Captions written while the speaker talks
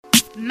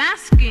My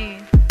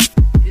skin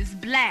is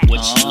black.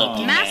 What you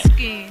looking My at?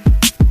 skin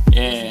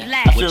is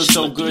black. I feel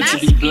so good to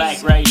be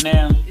black right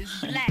now. Is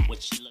black.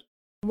 What you look-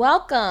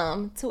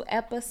 Welcome to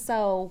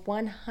episode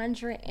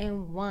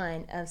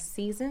 101 of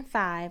season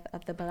 5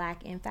 of the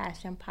Black in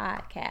Fashion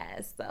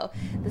podcast. So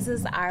this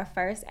is our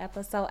first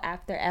episode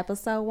after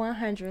episode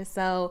 100.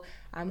 So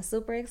I'm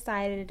super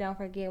excited. Don't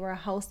forget, we're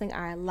hosting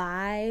our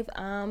live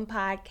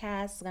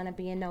podcast. It's going to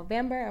be in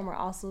November, and we're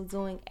also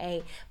doing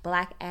a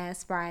Black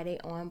Ass Friday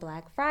on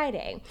Black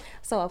Friday.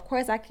 So of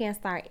course, I can't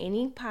start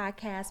any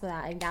podcast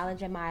without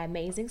acknowledging my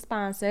amazing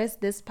sponsors.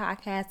 This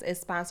podcast is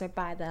sponsored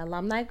by the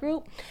Alumni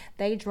Group.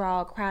 They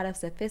draw a crowd of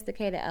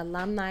sophisticated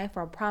alumni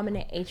from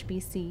prominent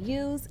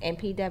HBCUs and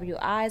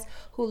PWIs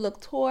who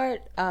look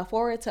forward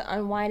to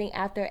unwinding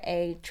after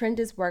a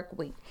tremendous work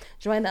week.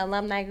 Join the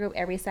Alumni Group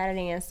every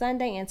Saturday and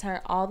Sunday and turn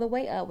all the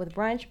way up with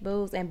brunch,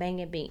 booze, and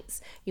banging beats.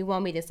 You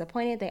won't be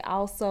disappointed. They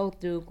also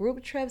do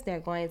group trips.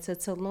 They're going to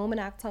Tulum in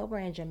October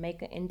and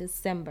Jamaica in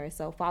December.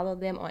 So follow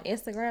them on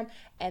Instagram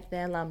at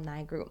the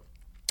Alumni Group.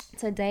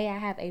 Today I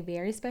have a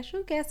very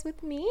special guest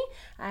with me.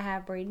 I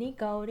have Brittany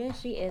Golden.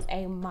 She is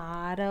a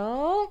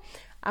model.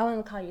 I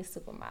want to call you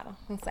supermodel.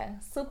 I'm saying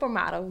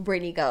supermodel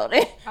Brittany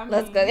Golden.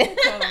 Let's go. You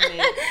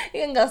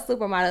can go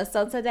supermodel.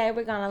 So today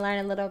we're going to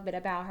learn a little bit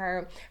about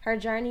her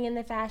journey in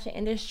the fashion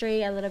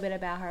industry, a little bit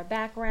about her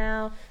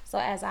background. So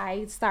as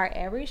I start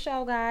every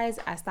show, guys,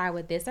 I start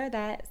with this or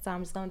that. So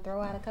I'm just going to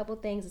throw out a couple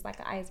things. It's like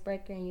an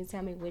icebreaker, and you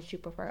tell me which you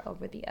prefer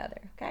over the other.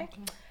 Okay?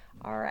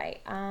 All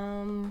right.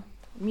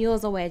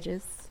 Mules or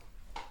wedges?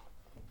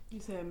 You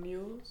said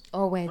mules?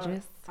 Or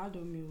wedges? I'll do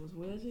mules.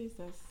 Wedges,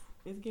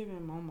 it's giving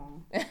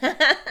Momo.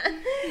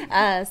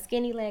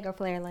 Skinny leg or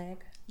flare leg?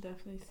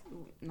 Definitely,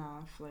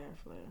 flare.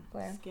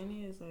 Flare.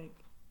 Skinny is like,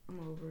 I'm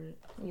over it.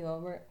 You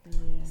over it?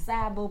 Yeah.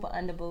 Side boob or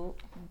under boob?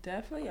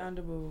 Definitely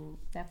under boob.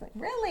 Definitely.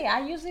 Really?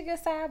 I usually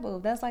get side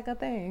boob. That's like a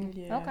thing.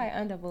 Yeah. Okay,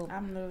 under boob.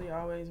 I'm literally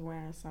always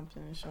wearing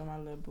something to show my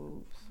little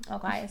boobs.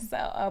 Okay,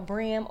 so a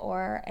brim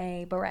or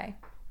a beret?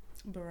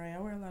 Beret. I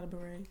wear a lot of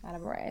berets. A lot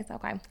of berets.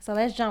 Okay, so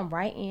let's jump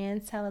right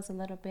in. Tell us a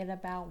little bit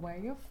about where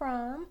you're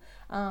from,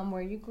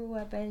 where you grew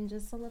up, and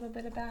just a little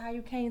bit about how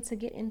you came to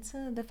get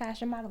into the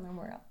fashion modeling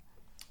world.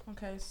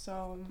 Okay,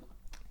 so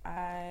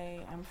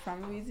I am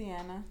from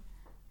Louisiana.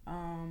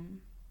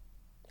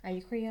 Are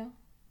you Creole?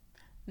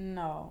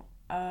 No.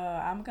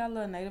 I'm got a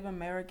little Native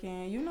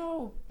American. You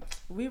know,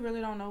 we really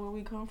don't know where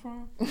we come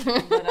from.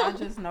 But I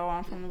just know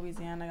I'm from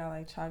Louisiana. I got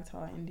like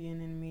Choctaw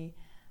Indian in me.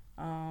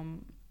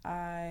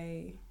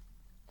 I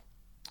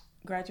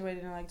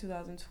graduated in like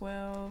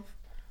 2012,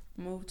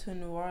 moved to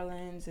New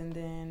Orleans, and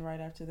then right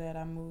after that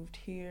I moved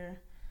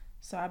here.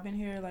 So I've been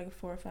here like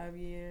 4 or 5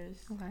 years.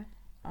 Okay.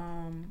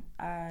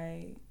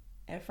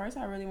 At first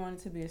I really wanted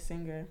to be a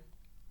singer.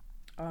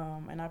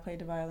 And I played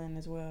the violin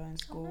as well in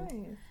school. Oh,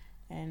 nice.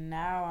 And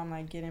now I'm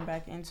like getting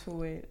back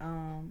into it.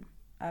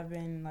 I've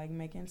been like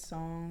making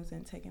songs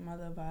and taking my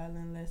little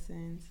violin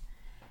lessons.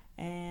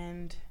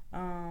 And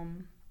I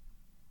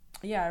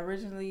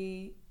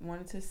originally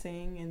wanted to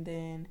sing, and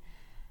then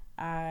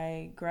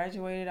I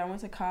graduated. I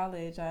went to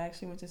college. I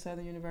actually went to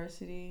Southern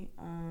University,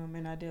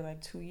 and I did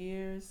like 2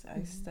 years.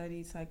 I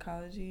studied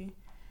psychology,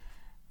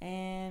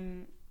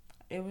 and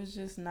it was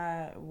just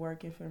not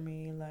working for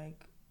me.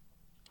 Like,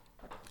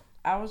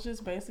 I was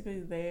just basically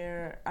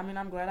there. I mean,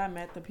 I'm glad I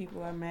met the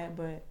people I met,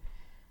 but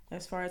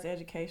as far as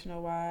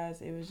educational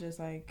wise, it was just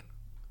like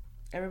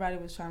everybody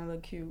was trying to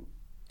look cute,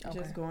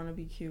 just going to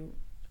be cute.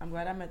 I'm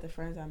glad I met the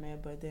friends I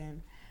met, but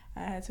then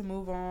I had to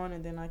move on,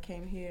 and then I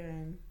came here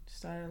and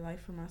started a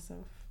life for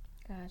myself.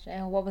 Gotcha.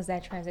 And what was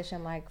that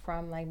transition like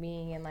from like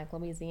being in like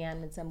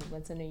Louisiana to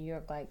moving to New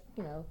York? Like,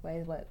 you know,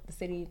 what the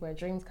city where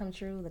dreams come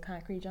true, the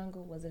concrete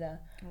jungle. Was it a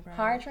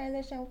hard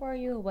transition for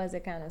you, or was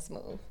it kind of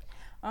smooth?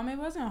 It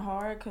wasn't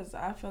hard because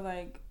I feel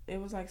like it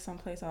was like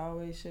someplace I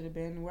always should have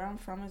been. Where I'm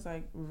from is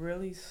like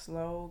really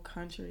slow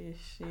country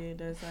shit.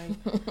 There's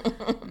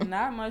like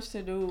not much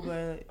to do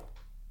but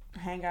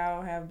hang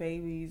out, have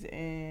babies,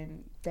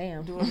 and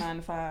do a 9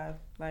 to 5.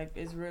 Like,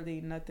 it's really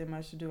nothing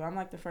much to do. I'm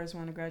like the first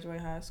one to graduate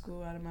high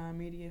school out of my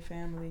immediate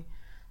family,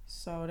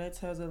 so that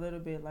tells a little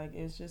bit. Like,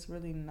 it's just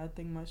really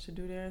nothing much to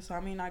do there. So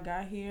I mean, I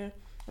got here.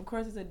 Of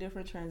course, it's a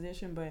different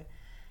transition, but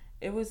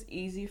it was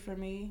easy for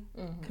me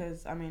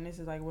because I mean, this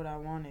is like what I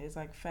wanted. It's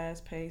like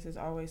fast paced. There's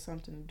always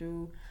something to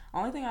do.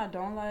 Only thing I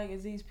don't like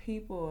is these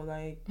people.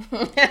 Like,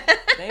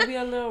 they be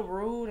a little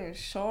rude and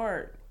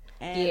short.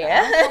 And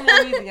I'm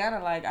from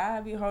Louisiana. Like,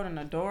 I be holding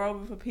the door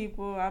open for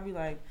people. I be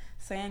like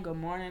saying good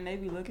morning. They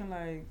be looking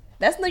like,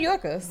 that's New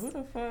Yorkers. Who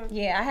the fuck?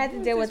 Yeah, I had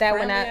to deal with that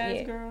when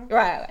I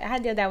right. I had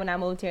to deal with that when I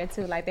moved here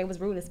too. Like, they was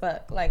rude as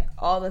fuck, like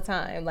all the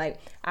time. Like,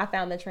 I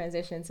found the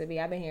transition to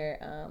be. I've been here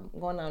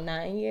going on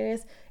 9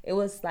 years. It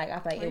was like, I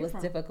feel like it was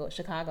difficult.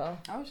 Chicago.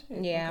 Oh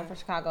shit. Yeah, I'm from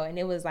Chicago, and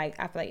it was like,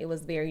 I feel like it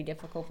was very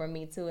difficult for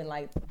me too. And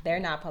like, they're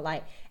not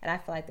polite, and I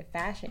feel like the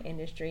fashion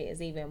industry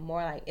is even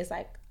more like, it's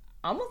like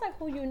almost like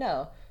who you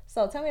know.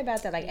 So tell me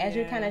about that. Like, as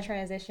you kind of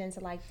transition to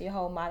like your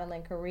whole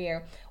modeling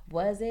career,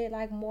 was it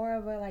like more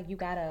of a like you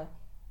gotta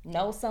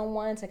know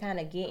someone to kind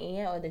of get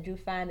in, or did you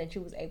find that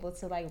you was able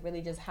to like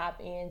really just hop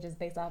in just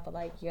based off of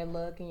like your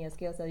look and your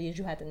skill set?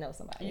 You had to know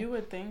somebody. You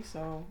would think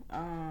so.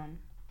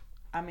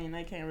 I mean,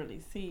 they can't really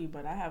see,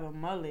 but I have a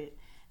mullet.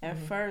 At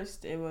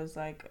first, it was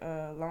like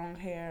a long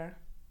hair,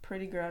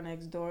 pretty girl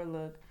next door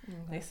look.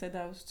 They said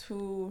that was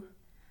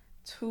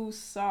too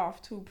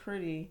soft, too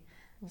pretty.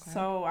 Okay.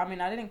 So I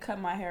mean, I didn't cut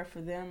my hair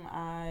for them.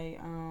 I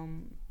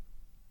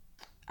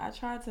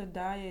tried to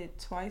dye it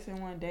twice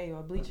in one day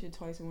or bleach it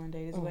twice in one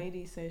day. This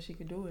lady said she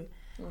could do it.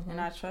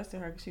 And I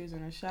trusted her because she was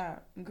in the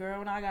shop. Girl,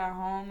 when I got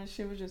home, the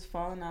shit was just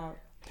falling out.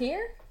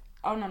 Here?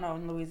 Oh, no,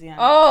 in Louisiana.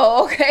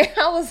 Oh, okay.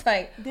 I was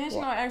like... Then she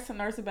gonna ask the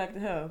nurse it back to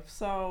health.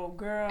 So,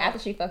 girl... After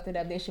she fucked it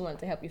up, then she wanted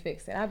to help you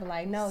fix it. I'd be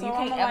like, no, so you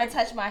can't ever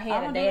touch my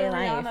hair a day in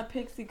life. I'm a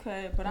pixie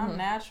cut, but I'm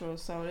natural,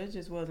 so it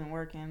just wasn't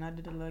working. I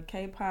did a little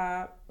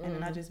K-pop, and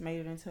then I just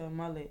made it into a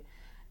mullet.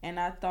 And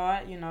I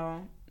thought, you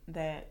know,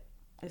 that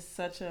it's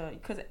such a...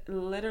 Because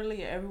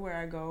literally everywhere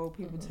I go,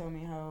 people tell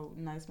me how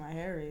nice my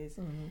hair is.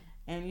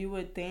 And you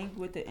would think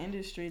with the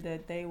industry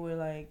that they would,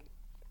 like...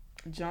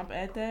 jump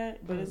at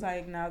that, but it's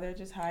like now they're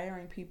just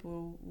hiring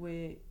people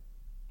with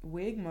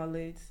wig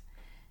mullets,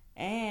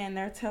 and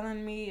they're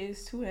telling me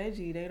it's too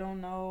edgy. They don't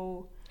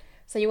know.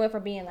 So you went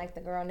from being like the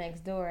girl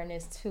next door and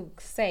it's too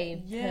safe.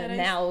 Yeah.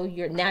 Now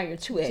you're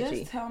too edgy.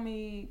 Just tell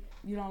me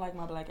you don't like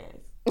my black ass.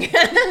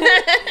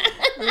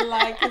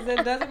 Like, because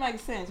it doesn't make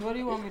sense. What do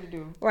you want me to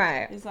do?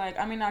 Right. It's like,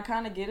 I mean, I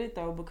kind of get it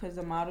though, because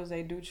the models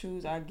they do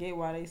choose, I get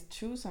why they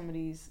choose some of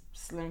these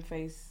slim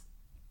face,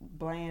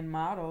 bland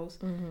models.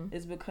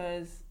 Is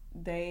because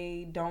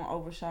they don't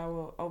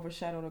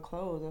overshadow the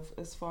clothes.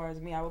 As far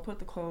as me, I would put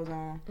the clothes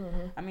on.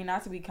 I mean,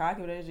 not to be cocky,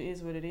 but it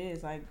is what it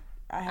is. Like,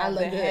 I have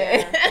the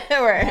hair,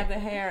 right. I have the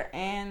hair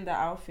and the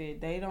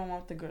outfit. They don't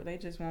want the girl. They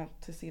just want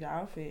to see the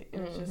outfit.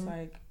 It's just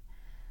like,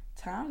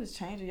 times is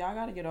changing. Y'all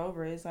got to get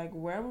over it. It's like,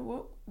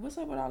 what's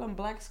up with all them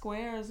black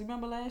squares?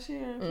 Remember last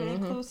year for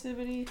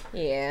inclusivity?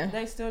 Yeah,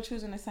 they still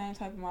choosing the same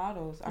type of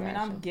models. I mean,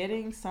 I'm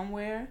getting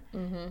somewhere.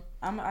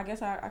 I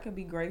guess I could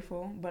be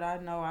grateful, but I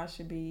know I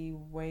should be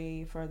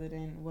way further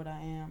than what I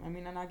am. I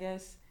mean, and I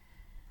guess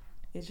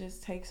it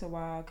just takes a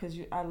while because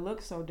I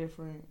look so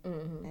different,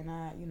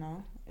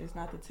 and it's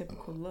not the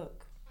typical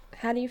look.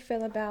 How do you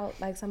feel about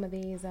like some of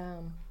these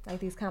like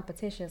these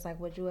competitions? Like,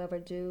 would you ever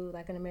do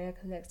like an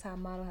America's Next Top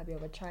Model? Have you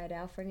ever tried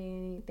out for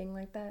anything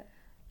like that?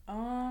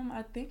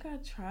 I think I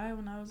tried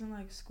when I was in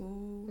like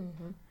school,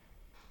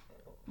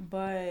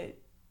 but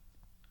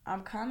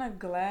I'm kind of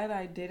glad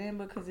I didn't,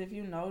 because if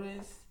you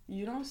notice,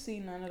 you don't see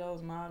none of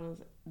those models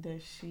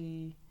that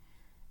she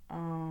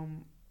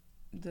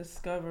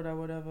discovered or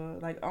whatever.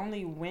 Like,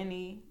 only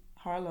Winnie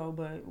Harlow,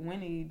 but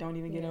Winnie don't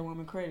even get that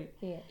woman credit.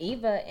 Yeah,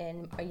 Eva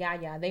and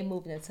Yaya, they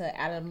moved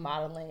out of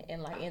modeling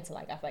and like into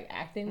like I feel like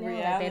acting now.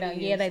 Like they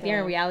don't, they're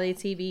in reality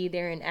TV,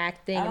 they're in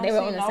acting. And they were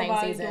on the same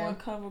season. Doing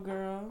Cover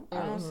Girl.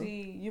 I don't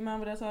see. You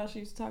remember that's all she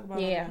used to talk about?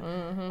 Yeah,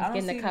 I don't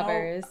getting the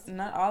covers.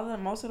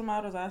 Most of the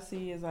models I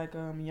see is like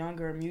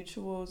younger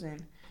mutuals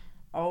and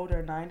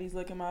older 90s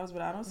looking models,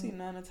 but I don't see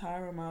none of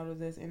Tyra models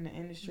that's in the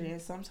industry.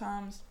 And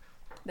sometimes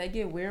they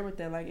get weird with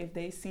that. Like, if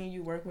they seen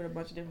you work with a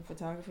bunch of different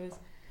photographers,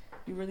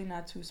 you're really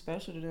not too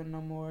special to them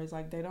no more. It's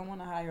like they don't want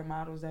to hire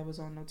models that was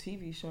on no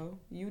TV show.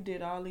 You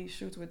did all these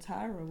shoots with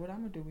Tyra. What I'm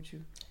gonna do with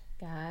you?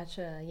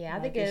 Gotcha. Yeah, I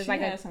think it's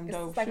like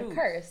a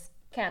curse,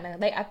 kind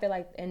of. I feel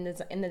like in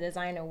the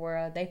designer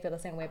world, they feel the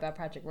same way about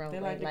Project Runway.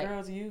 They're like, the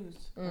girls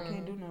used. I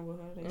can't do nothing with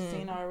her. They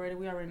seen already.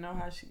 We already know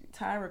how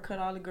Tyra cut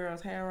all the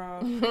girls' hair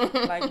off.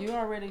 Like, you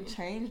already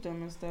changed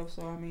them and stuff.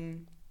 So I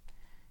mean,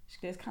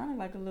 it's kind of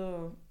like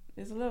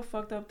it's a little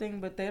fucked up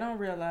thing, but they don't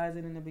realize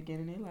it in the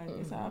beginning. They like,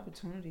 it's an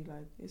opportunity.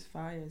 Like, it's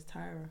fire. It's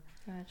Tyra.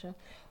 Gotcha.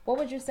 What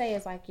would you say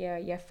is like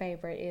your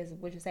favorite?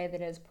 Would you say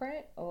that it's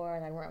print or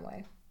like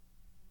runway?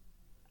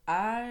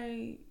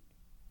 I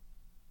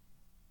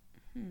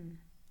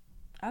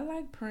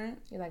like print.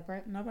 You like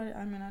print?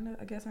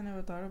 I guess I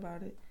never thought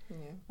about it. Yeah.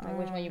 Like,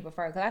 which one you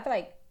prefer? Because I feel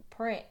like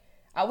print.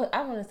 I want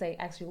to say,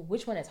 actually,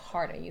 which one is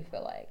harder, you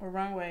feel like? Or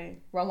runway.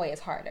 Runway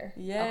is harder.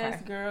 Yes,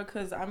 okay. Girl,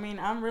 because, I mean,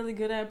 I'm really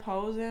good at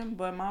posing,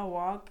 but my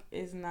walk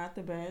is not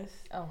the best.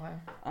 Okay.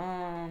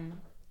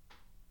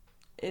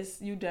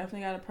 You definitely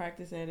got to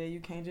practice at it.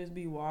 You can't just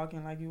be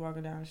walking like you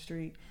walking down the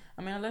street.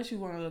 I mean, unless you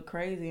want to look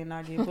crazy and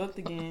not get booked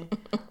again.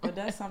 But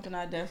that's something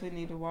I definitely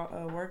need to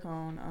work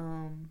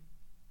on.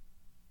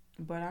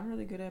 But I'm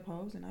really good at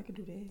posing. I could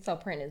do that. So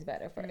print is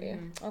better for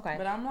you. Okay.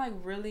 But I'm, like,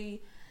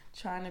 really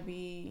trying to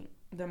be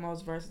the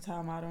most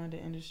versatile model in the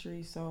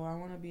industry, so I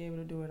want to be able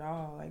to do it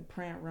all, like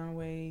print,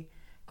 runway,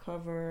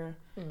 cover,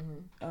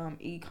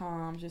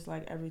 e-com, just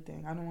like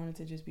everything. I don't want it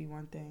to just be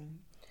one thing.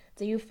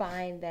 Do you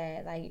find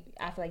that, like,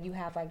 I feel like you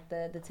have like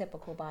the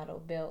typical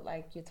model built,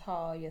 like you're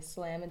tall, you're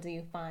slim, and do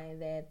you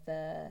find that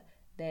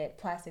that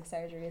plastic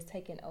surgery is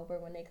taking over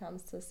when it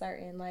comes to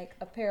certain like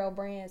apparel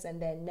brands,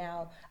 and then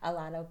now a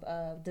lot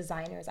of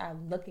designers are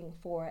looking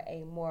for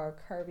a more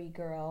curvy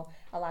girl?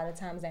 A lot of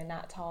times they're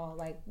not tall.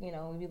 Like,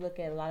 when you look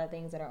at a lot of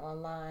things that are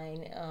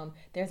online,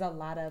 there's a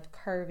lot of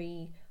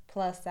curvy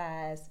plus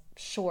size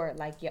short,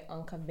 like your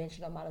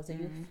unconventional models? Do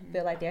you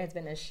feel like there has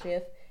been a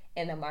shift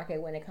in the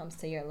market when it comes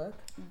to your look?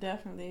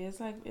 Definitely. It's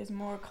like it's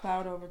more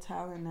clout over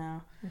talent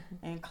now.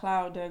 And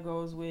clout that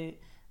goes with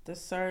the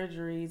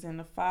surgeries and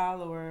the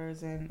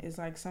followers, and it's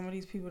like some of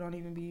these people don't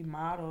even be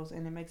models,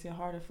 and it makes it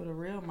harder for the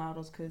real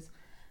models because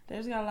they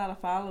just got a lot of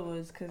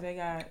followers because they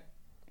got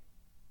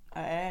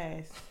an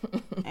ass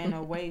and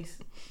a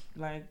waist.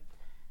 Like,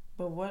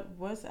 but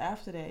what's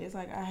after that? It's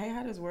like, I hate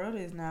how this world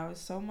is now.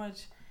 It's so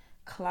much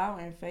clout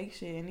and fake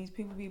shit, and these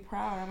people be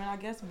proud. I mean, I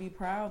guess be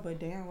proud, but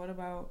damn, what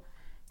about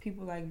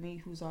people like me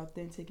who's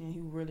authentic and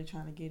who really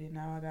trying to get it?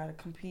 Now I gotta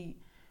compete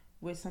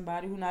with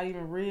somebody who not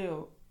even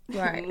real.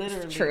 Right.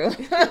 Literally. True.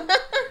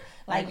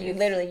 Like you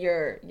literally,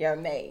 you're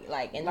made.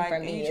 Like, and like, for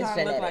me, it's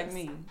genetics. Look like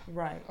me.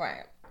 Right.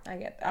 Right. I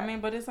get that. I mean,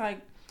 but it's like,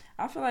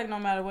 I feel like no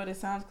matter what, it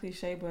sounds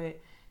cliche, but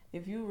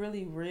if you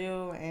really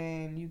real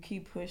and you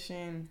keep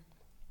pushing,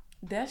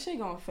 that shit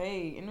gonna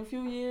fade in a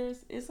few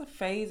years. It's a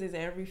phases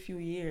every few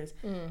years.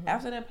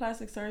 After that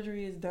plastic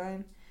surgery is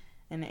done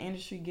and the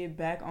industry get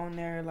back on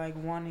there, like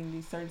wanting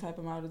these certain type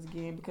of models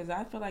again, because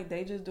I feel like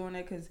they just doing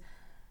it because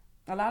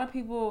a lot of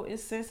people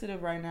is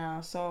sensitive right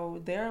now,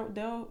 so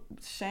they'll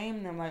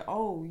shame them like,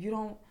 oh, you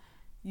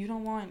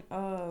don't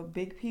want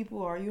big people,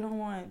 or you don't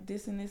want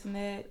this and this and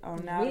that. Oh,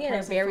 now we in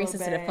a very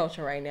sensitive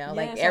culture right now. Yeah,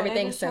 like so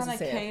everything's sensitive.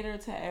 They're trying to cater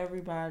to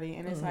everybody,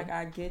 and it's like,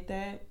 I get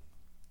that,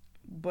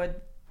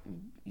 but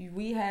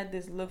we had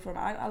this look from.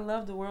 I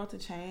love the world to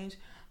change,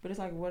 but it's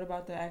like, what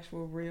about the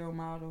actual real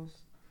models?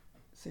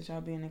 Since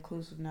y'all being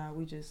inclusive now,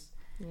 we just.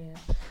 Yeah,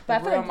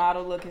 but the real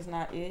model look is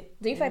not it.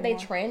 Do you feel like they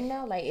trend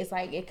now? Like, it's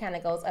like it kind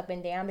of goes up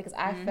and down, because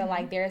I feel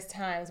like there's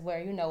times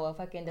where, you know, a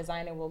fucking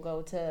designer will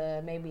go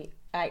to maybe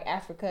like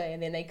Africa,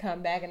 and then they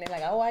come back and they're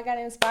like, oh, I got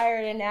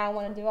inspired and now I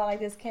want to do all like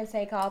this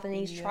kente cloth and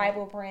these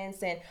tribal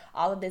prints and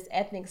all of this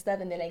ethnic stuff,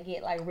 and then they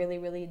get like really,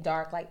 really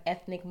dark like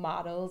ethnic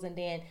models, and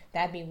then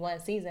that'd be one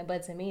season.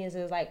 But to me, it's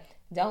just like,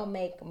 don't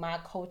make my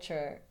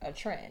culture a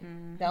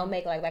trend. Don't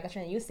make like a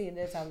trend. You see,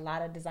 there's a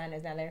lot of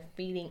designers now that are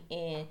feeding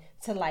in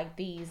to like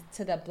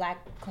to the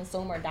black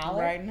consumer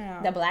dollar. Right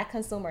now, the black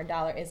consumer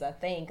dollar is a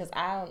thing, because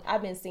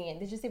I've been seeing.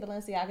 Did you see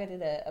Balenciaga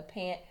did a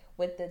pant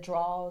with the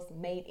draws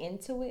made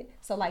into it?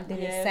 So like then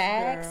it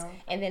sags, girl.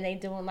 And then they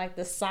doing like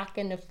the sock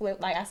and the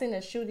flip. Like I seen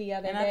a shoe the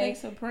other day. And I think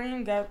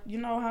Supreme got, you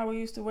know how we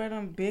used to wear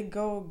them big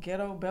gold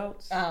ghetto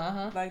belts,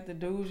 like the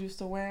dudes used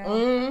to wear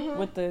them,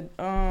 with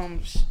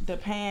the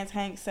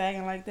pants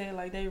sagging like that.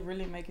 Like they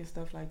really making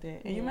stuff like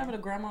that. And you remember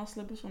the grandma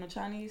slippers from the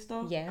Chinese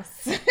store?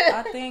 Yes.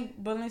 I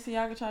think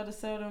Balenciaga tried to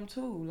sell them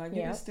too. Like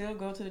you can still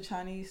go to the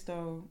Chinese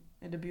store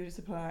at the beauty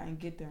supply and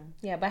get them.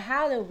 Yeah, but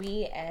how do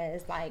we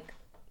as like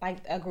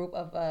a group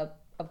of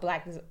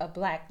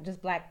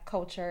black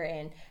culture,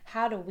 and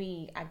how do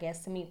we, I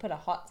guess, to me, put a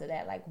halt to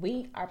that? Like,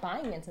 we are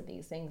buying into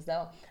these things,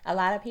 though. A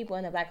lot of people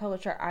in the black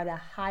culture are the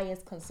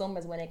highest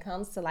consumers when it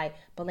comes to like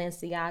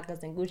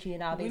Balenciagas and Gucci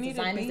and all these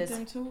designers. We need to beat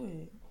them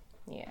to it.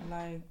 Yeah,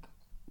 like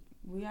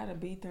we gotta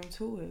beat them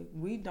to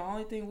it. The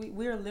only thing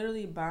we're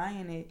literally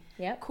buying it.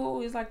 Yep.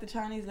 Cool. It's like the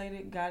Chinese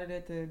lady got it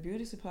at the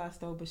beauty supply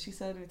store, but she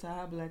selling it to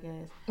her black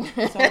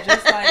ass.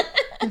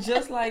 So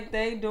just like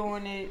they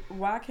doing it,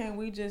 why can't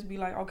we just be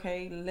like,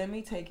 okay, let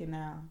me take it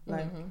now?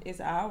 Like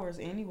it's ours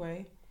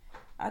anyway.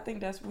 I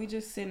think we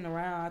just sitting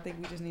around. I think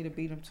we just need to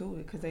beat them to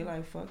it, because they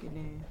like, fuck it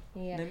then.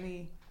 Yeah.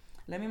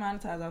 Let me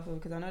monetize off of it,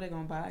 because I know they're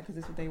going to buy it because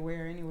it's what they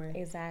wear anyway.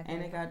 Exactly.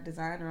 And they got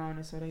designer on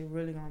it, so they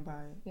really going to buy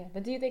it. Yeah,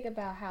 but do you think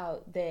about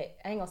how that,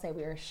 I ain't going to say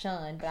we were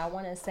shunned, but I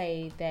want to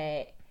say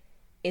that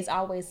it's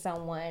always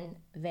someone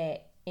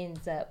that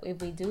ends up,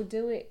 if we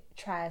do it,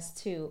 tries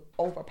to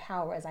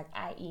overpower us, like,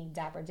 i.e.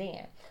 Dapper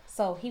Dan.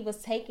 So he was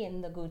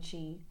taking the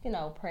Gucci,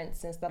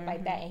 prints and stuff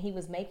like that, and he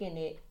was making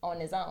it on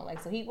his own.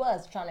 Like, so he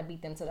was trying to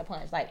beat them to the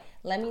punch. Like,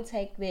 let me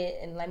take it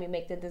and let me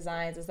make the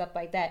designs and stuff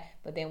like that.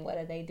 But then what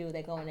do?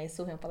 They go and they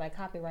sue him for like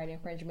copyright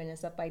infringement and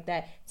stuff like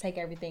that. Take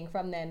everything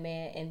from that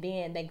man, and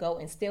then they go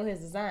and steal his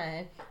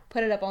design,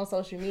 put it up on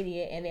social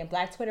media, and then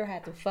Black Twitter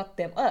had to fuck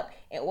them up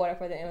in order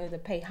for them to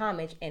pay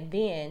homage. And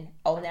then,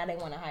 now they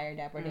want to hire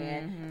Dapper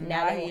Dan.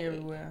 Now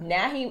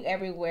he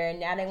everywhere.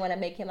 Now they want to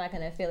make him like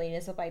an affiliate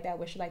and stuff like that,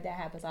 which like that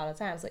happens all the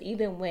time. So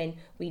even when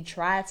we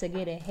try to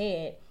get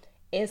ahead,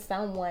 it's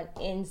someone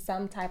in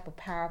some type of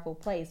powerful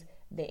place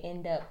that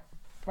end up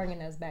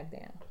bringing us back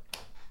down.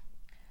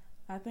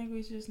 I think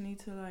we just need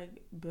to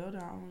like build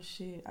our own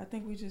shit. I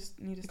think we just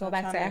need to go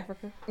back to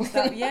Africa.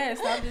 Stop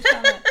just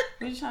trying to.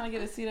 We're just trying to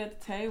get a seat at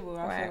the table.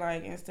 I feel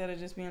like instead of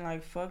just being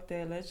like, fuck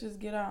that, let's just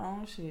get our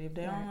own shit. If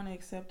they don't want to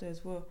accept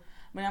us, well,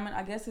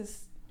 I guess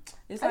it's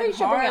like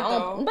hard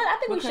though, but I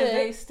think we should.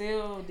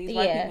 Because these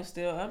white people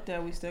still up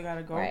there. We still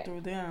gotta go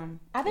through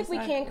them. I think we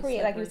can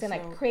create, like you said,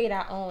 like create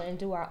our own and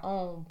do our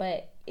own.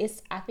 But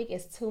I think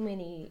it's too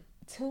many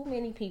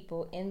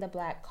people in the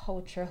black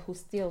culture who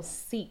still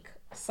seek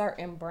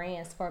certain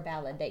brands for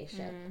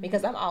validation.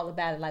 Because I'm all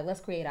about it. Like, let's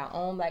create our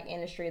own black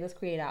industry. Let's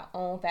create our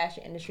own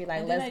fashion industry.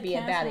 Like, let's be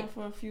about it.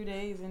 For a few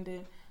days, and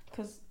then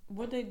because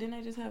didn't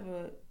they just have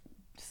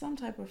some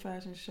type of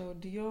fashion show?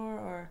 Dior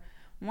or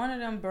one of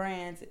them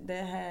brands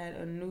that had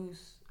a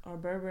noose or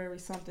Burberry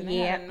something. They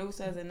had a noose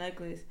as a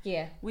necklace.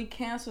 Yeah. We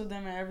canceled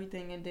them and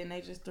everything, and then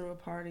they just threw a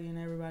party and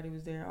everybody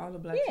was there. All the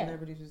black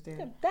celebrities was there.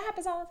 That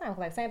happens all the time.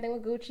 Like same thing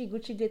with Gucci.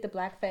 Gucci did the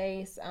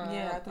blackface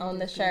on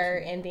the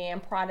shirt, and then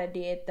Prada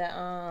did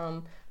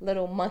the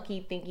little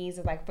monkey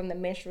thingies like from the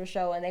minstrel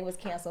show, and they was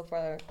canceled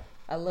for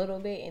a little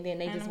bit, and then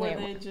they just went.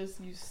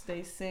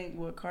 They sync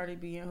with Cardi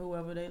B and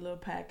whoever they little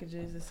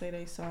packages and say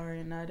they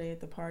sorry, and now they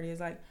at the party.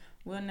 It's like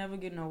we'll never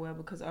get nowhere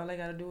because all they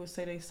gotta do is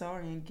say they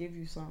sorry and give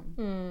you something.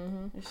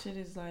 Mm-hmm. This shit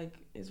is like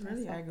it's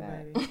really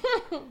aggravating.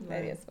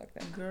 That is fucked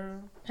up,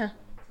 girl. Huh.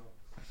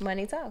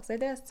 Money talks.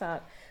 It does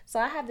talk. So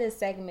I have this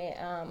segment.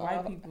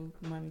 White people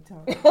money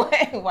talk.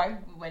 White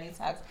people money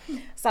talks.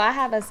 So I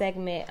have a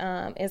segment.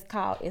 It's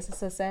called "It's a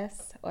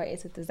Success" or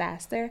 "It's a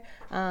Disaster."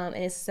 And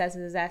 "It's a Success or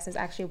Disaster" is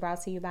actually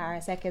brought to you by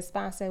our second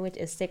sponsor, which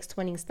is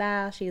 620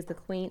 Style. She is the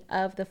queen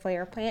of the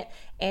flare print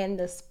and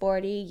the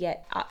sporty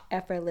yet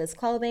effortless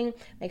clothing.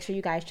 Make sure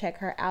you guys check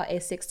her out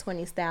at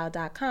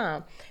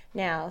 620style.com.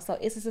 Now, so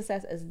 "It's a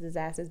Success, it's a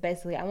Disaster."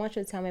 Basically, I want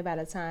you to tell me about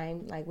a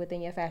time, like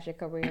within your fashion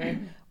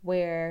career,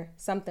 where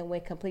something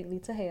went completely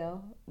to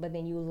hell, but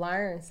then you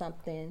learned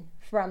something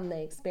from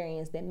the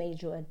experience that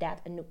made you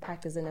adapt a new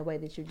practice in the way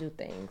that you do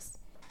things.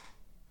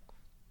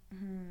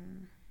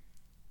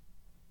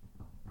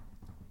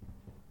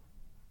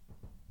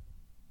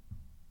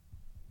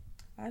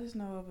 I just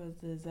know of a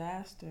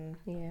disaster.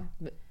 Yeah.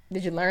 But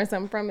did you learn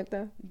something from it,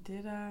 though?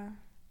 Did I?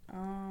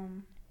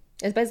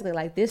 It's basically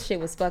like this shit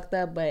was fucked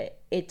up, but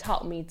it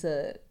taught me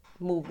to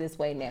move this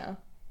way now.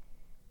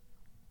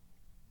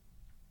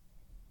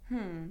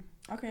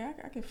 Okay,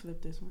 I can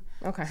flip this one.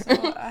 Okay.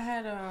 So I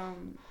had a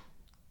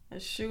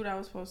shoot I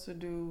was supposed to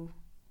do.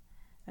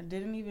 I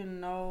didn't even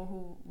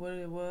know what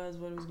it was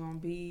gonna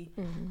be.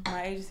 Mm-hmm.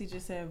 My agency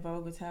just said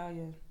Vogue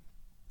Italia,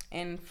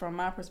 and from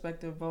my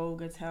perspective,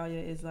 Vogue Italia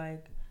is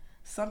like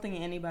something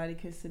anybody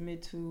could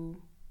submit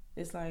to.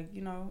 It's like,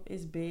 you know,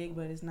 it's big,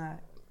 but it's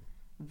not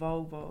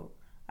Vogue.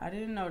 I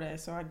didn't know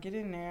that, so I get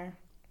in there.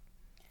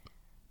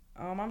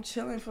 I'm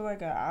chilling for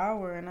like an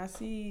hour, and I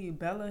see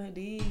Bella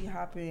Hadid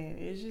hop in.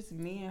 It's just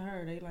me and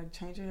her. They like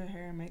changing her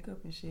hair and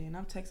makeup and shit, and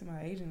I'm texting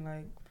my agent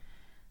like,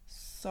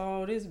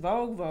 so this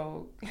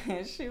Vogue,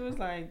 and she was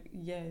like,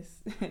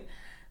 yes.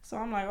 So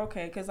I'm like,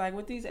 okay, because like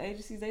with these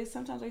agencies, they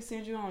sometimes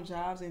send you on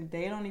jobs and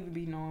they don't even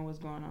be knowing what's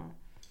going on.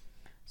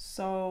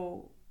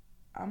 So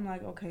I'm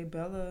like, okay,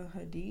 Bella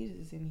Hadid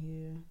is in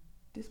here.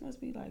 This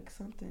must be like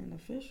something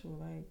official,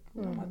 like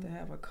I'm about to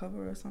have a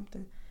cover or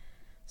something.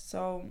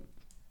 So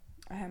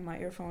I had my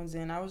earphones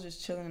in. I was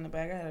just chilling in the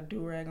back. I had a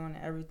do-rag on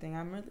and everything.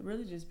 I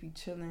really just be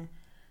chilling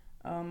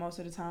most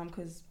of the time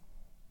because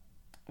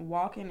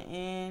walking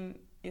in,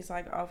 it's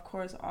like, of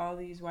course, all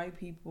these white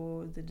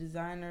people, the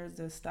designers,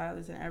 the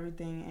stylists and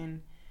everything.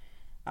 And,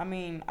 I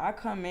mean, I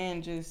come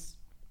in just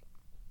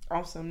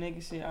on some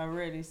nigga shit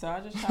already. So I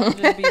just try to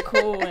just be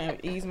cool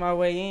and ease my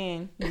way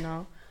in, you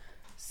know.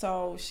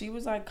 So she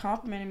was, like,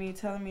 complimenting me,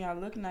 telling me I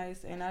look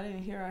nice. And I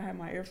didn't hear her. I had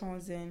my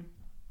earphones in.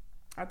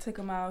 I took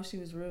them out. She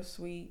was real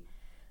sweet.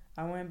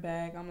 I went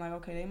back. I'm like,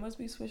 okay, they must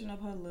be switching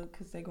up her look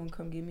because they going to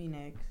come get me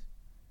next.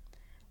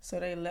 So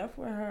they left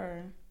with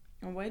her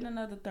and waited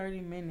another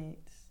 30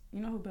 minutes. You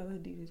know who Bella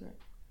Hadid is, right?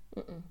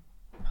 Mm-mm.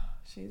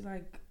 She's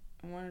like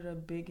one of the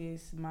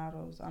biggest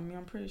models. I mean,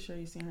 I'm pretty sure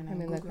you've seen her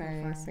name. Look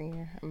her.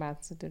 I'm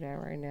about to do that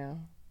right now.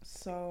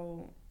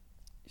 So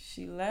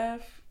she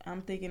left.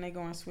 I'm thinking they're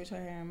going to switch her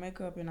hair and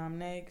makeup and I'm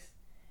next.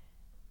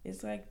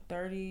 It's like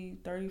 40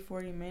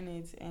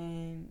 minutes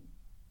and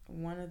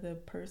one of the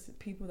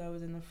people that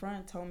was in the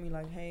front told me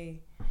like, hey,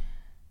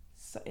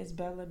 so it's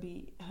Bella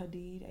B.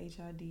 Hadid,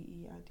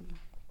 Hadid.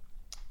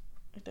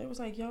 They was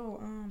like, yo,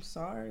 I'm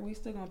sorry. We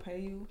still gonna pay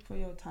you for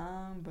your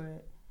time,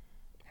 but...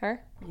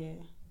 Her? Yeah.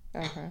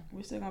 Okay.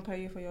 We still gonna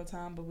pay you for your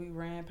time, but we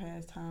ran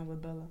past time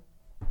with Bella.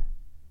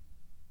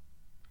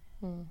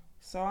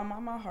 So I'm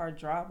on my heart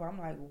drop. I'm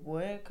like,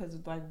 what? Because,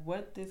 like,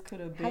 what this could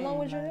have been. How long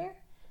was like, you there?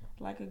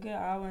 Like a good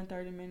hour and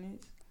 30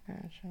 minutes.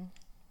 Gotcha.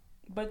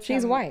 But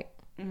she's white.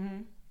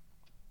 Mm-hmm.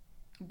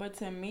 But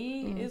to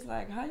me, it's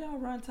like, how y'all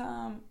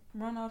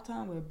run off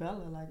time with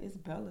Bella? Like, it's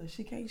Bella.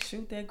 She can't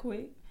shoot that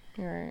quick.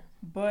 Right.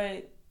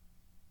 But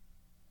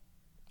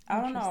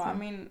I don't know. I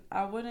mean,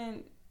 I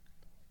wouldn't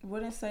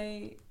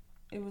say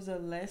it was a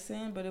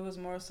lesson, but it was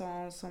more so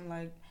on some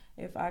like,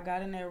 if I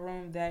got in that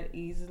room that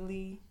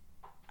easily,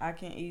 I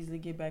can easily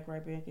get right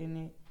back in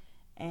it,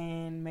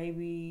 and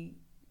maybe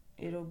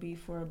it'll be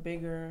for a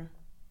bigger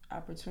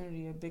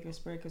opportunity, a bigger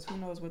spread. Because who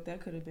knows what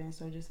that could have been.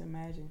 So just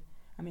imagine.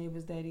 I mean, it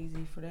was that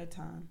easy for that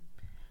time.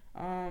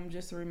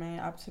 Just to remain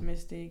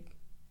optimistic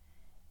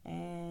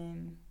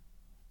and.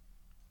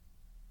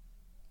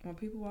 When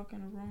people walk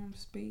in the room,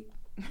 speak.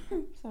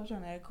 So I'm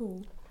trying to act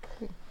cool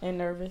and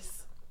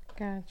nervous.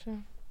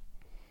 Gotcha.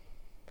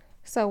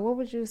 So what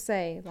would you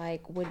say,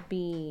 like, would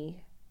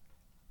be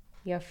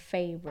your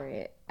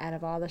favorite out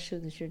of all the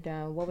shoots that you've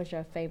done? What was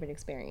your favorite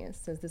experience?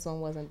 Since this one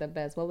wasn't the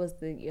best, what was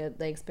the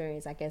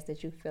experience, I guess,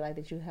 that you feel like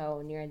that you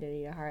held near and dear to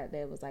your heart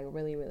that was, like,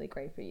 really, really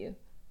great for you?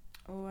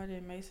 Oh, I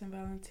did Mason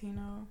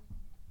Valentino.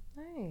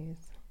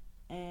 Nice.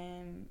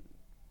 and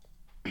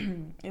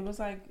it was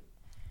like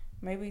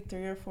maybe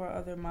 3 or 4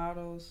 other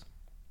models,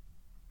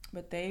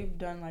 but they've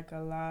done like a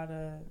lot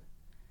of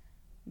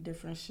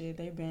different shit.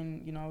 They've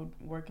been,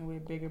 working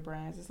with bigger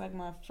brands. It's like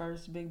my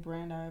first big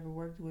brand I ever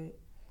worked with.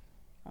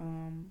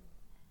 And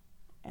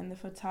the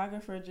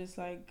photographer just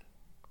like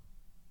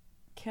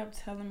kept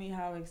telling me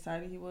how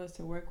excited he was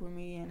to work with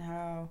me, and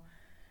how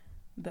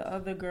the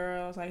other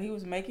girls, like, he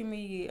was making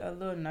me a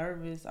little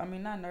nervous. I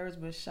mean, not nervous,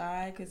 but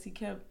shy, because he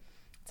kept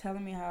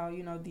telling me how,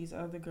 these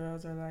other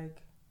girls are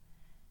like,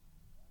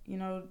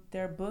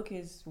 their book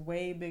is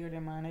way bigger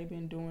than mine. They've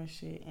been doing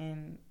shit,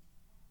 and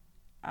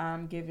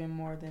I'm giving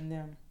more than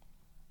them.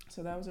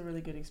 So that was a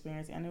really good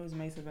experience. And it was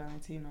Mesa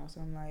Valentino. So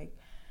I'm like,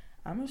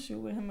 I'm going to shoot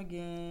with him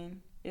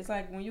again. It's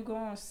like when you go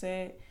on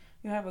set,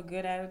 you have a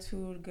good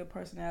attitude, good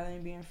personality,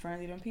 and being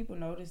friendly, then people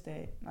notice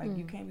that. Like,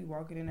 you can't be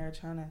walking in there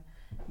trying to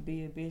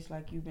be a bitch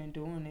like you've been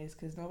doing this,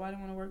 because nobody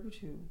want to work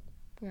with you.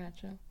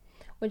 Gotcha.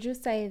 Would you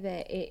say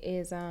that it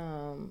is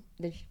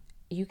that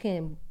you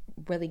can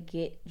really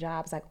get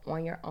jobs like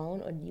on your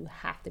own, or do you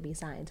have to be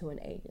signed to an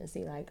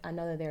agency? Like, I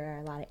know that there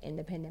are a lot of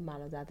independent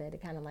models out there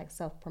that kind of like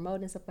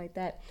self-promote and stuff like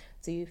that.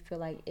 Do you feel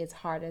like it's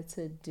harder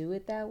to do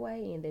it that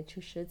way, and that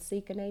you should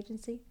seek an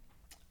agency?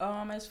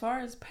 As far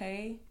as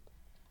pay,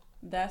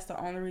 that's the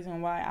only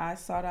reason why I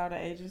sought out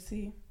an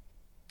agency.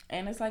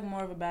 And it's like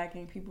more of a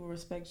backing, people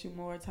respect you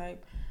more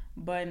type.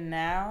 But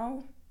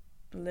now,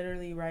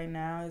 literally right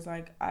now, it's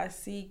like I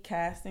see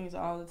castings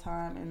all the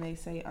time and they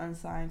say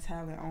unsigned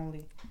talent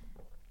only.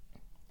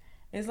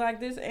 It's like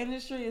this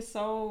industry is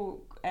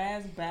so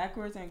ass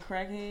backwards and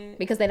crackhead.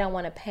 Because they don't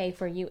want to pay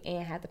for you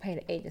and have to pay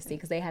the agency,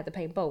 because they have to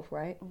pay both,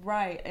 right?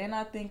 Right. And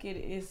I think it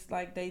is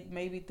like they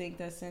maybe think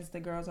that since the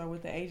girls are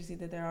with the agency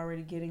that they're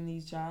already getting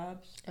these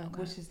jobs,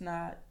 which is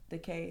not the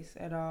case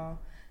at all.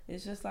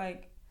 It's just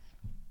like,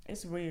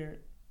 it's weird.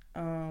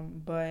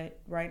 But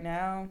right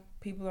now,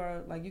 people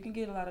are like, you can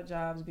get a lot of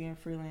jobs being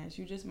freelance.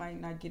 You just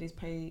might not get as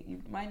paid.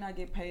 You might not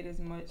get paid as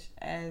much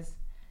as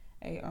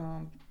a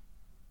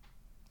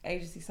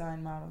agency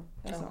signed model.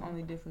 That's the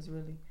only difference,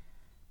 really.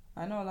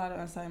 I know a lot of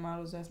unsigned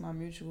models. That's my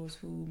mutuals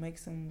who make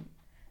some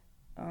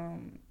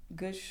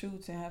good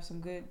shoots and have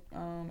some good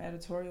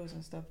editorials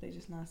and stuff. They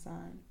just not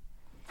signed.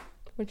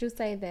 Would you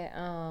say that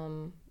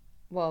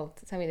well,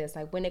 tell me this,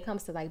 like, when it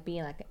comes to like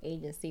being like an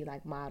agency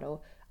like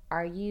model,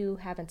 are you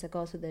having to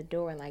go to the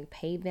door and like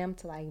pay them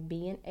to like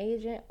be an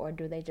agent, or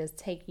do they just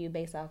take you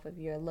based off of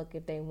your look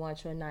if they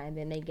want you or not, and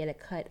then they get a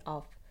cut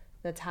off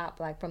the top,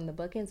 like from the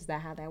bookings? Is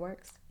that how that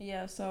works?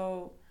 Yeah,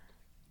 so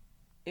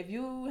if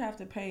you have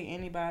to pay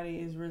anybody,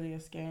 it's really a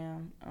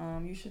scam.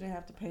 You shouldn't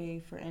have to pay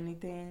for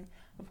anything.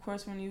 Of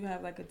course, when you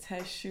have like a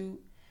test shoot,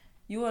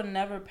 you will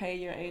never pay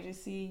your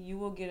agency. You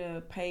will get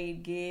a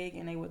paid gig,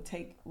 and they would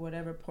take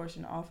whatever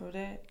portion off of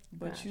that.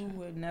 But Gotcha. You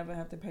would never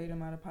have to pay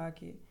them out of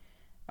pocket.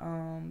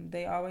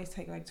 They always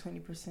take like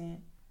 20%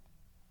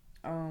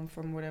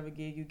 from whatever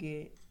gig you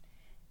get.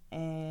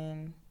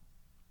 And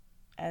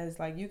as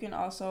like, you can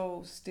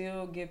also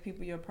still give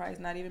people your price,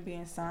 not even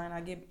being signed.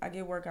 I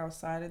get work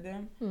outside of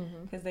them,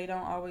 because they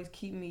don't always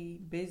keep me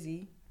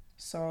busy.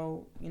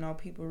 So,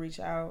 people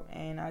reach out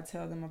and I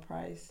tell them a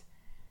price.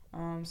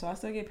 So I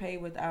still get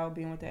paid without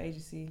being with the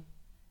agency.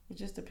 It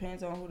just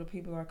depends on who the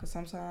people are, because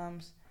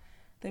sometimes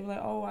they be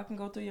like, oh, I can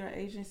go through your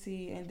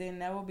agency, and then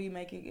that will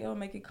it'll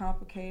make it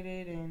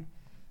complicated, and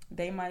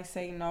they might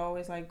say no.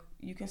 It's like,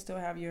 you can still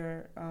have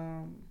your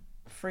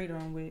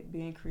freedom with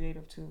being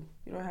creative too.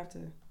 You don't have to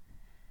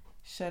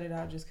shut it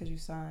out just because you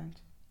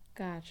signed.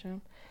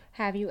 Gotcha.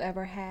 Have you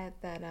ever had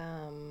that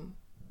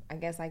I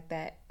guess like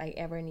that, like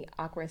ever any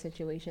awkward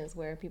situations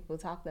where people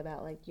talked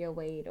about like your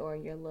weight or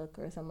your look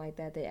or something like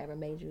that ever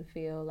made you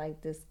feel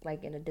like this,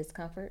 like in a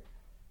discomfort?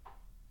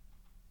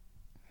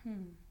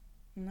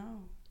 No.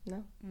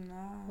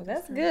 Well,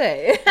 that's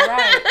good.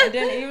 Right. And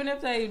then even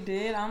if they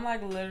did, I'm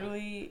like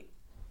literally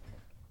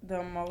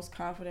the most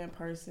confident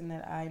person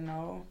that I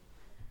know.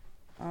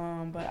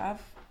 But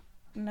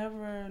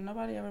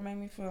nobody ever made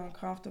me feel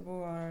uncomfortable,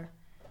 or,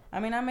 I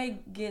mean, I may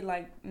get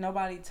like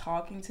nobody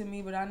talking to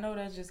me, but I know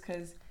that's just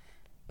because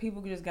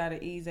people just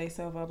gotta ease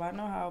themselves up. I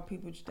know how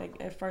people, like,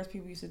 at first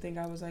people used to think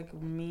I was like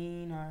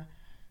mean or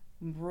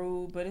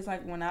rude, but it's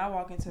like when I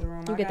walk into the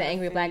room, You get the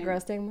angry black girl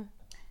stigma?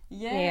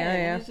 Yeah.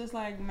 And it's just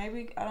like,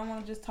 maybe I don't want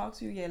to just talk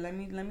to you yet. Let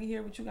me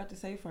hear what you got to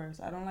say first.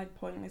 I don't like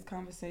pointless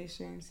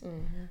conversations.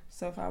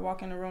 So if I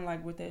walk in the room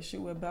like with that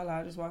shoot with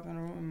Bella, I just walk in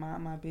the room and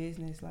mind my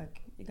business.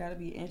 Like, you got to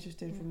be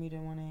interested for me to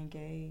want to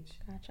engage.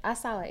 Gotcha. I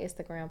saw an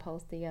Instagram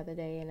post the other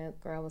day, and a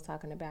girl was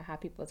talking about how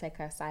people take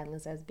her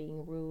silence as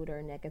being rude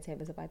or negative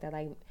and stuff like that.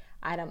 Like,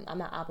 I'm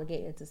not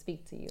obligated to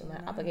speak to you. I'm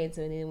not obligated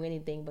to do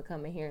anything but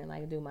come in here and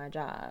like do my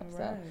job. Right.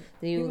 So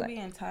do you people be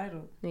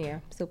entitled? Yeah,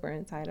 super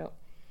entitled.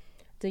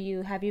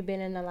 Have you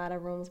been in a lot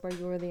of rooms where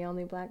you were the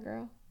only black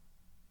girl?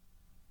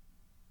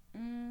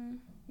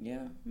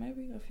 Yeah,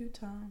 maybe a few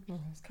times.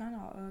 It's kind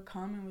of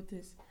common with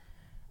this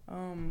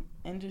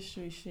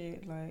industry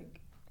shit.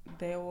 Like,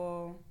 they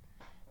will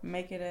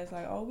make it as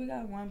like, oh, we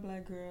got one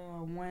black girl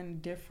or one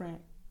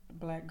different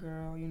black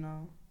girl,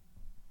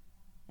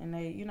 and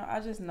they, you know, I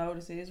just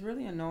notice it. It's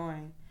really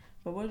annoying.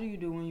 But what do you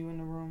do when you in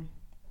the room?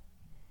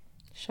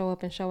 Show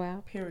up and show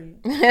out. Period.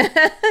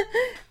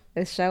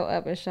 It's show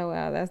up and show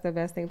out. That's the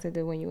best thing to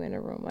do when you're in a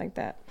room like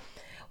that.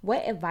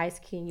 What advice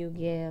can you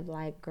give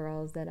like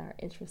girls that are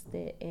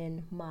interested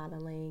in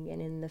modeling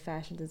and in the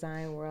fashion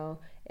design world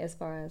as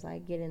far as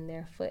like getting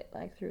their foot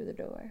like through the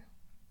door?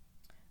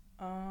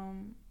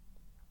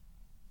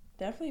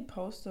 Definitely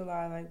post a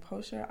lot. Like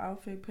post your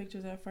outfit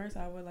pictures at first.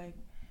 I would like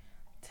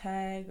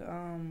tag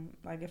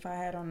like if I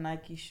had on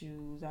Nike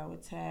shoes, I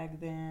would tag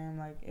them.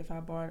 Like if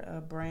I bought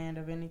a brand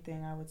of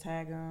anything, I would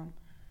tag them.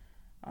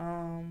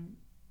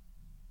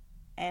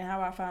 And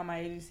how I found my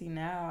agency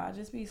now, I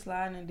just be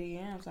sliding in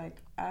DMs. Like,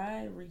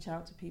 I reach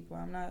out to people.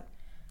 I'm not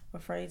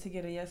afraid to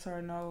get a yes or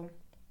a no.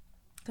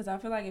 Because I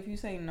feel like if you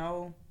say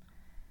no,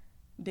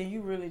 then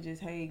you really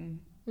just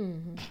hating.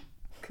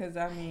 Because,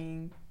 I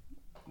mean,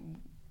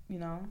 you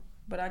know.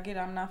 But I get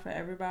I'm not for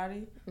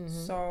everybody.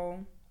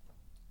 So,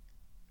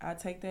 I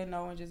take that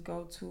no and just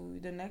go to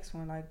the next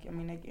one. Like, I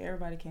mean,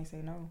 everybody can't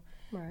say no.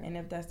 Right. And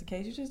if that's the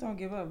case, you just don't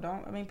give up.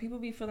 People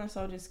be feeling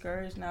so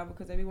discouraged now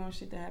because they be wanting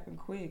shit to happen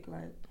quick.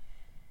 Like,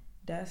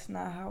 that's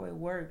not how it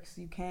works.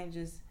 You can't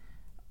just,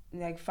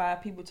 like,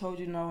 5 people told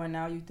you no and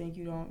now you think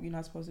you're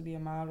not supposed to be a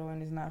model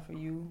and it's not for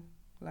you.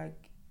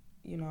 Like,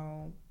 you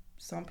know,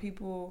 some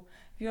people,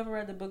 if you ever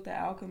read the book The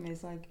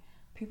Alchemist, like,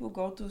 people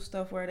go through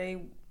stuff where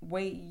they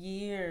wait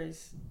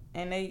years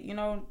and they, you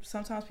know,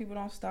 sometimes people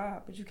don't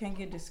stop, but you can't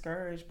get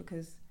discouraged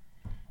because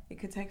it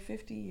could take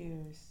 50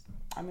 years.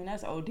 I mean,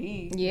 that's OD.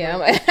 Yeah. I'm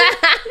like,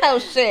 oh,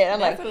 shit. I'm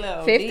like, 50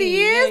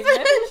 years? Yeah,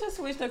 maybe you should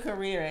switch their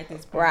career at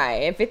this point.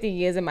 Right. In 50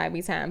 years, it might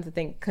be time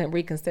to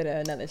reconsider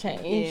another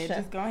change. Yeah,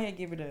 just go ahead and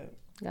give it up.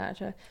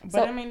 Gotcha. But,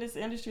 so, I mean, this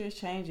industry is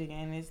changing,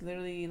 and it's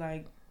literally,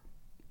 like,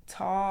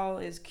 tall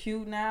is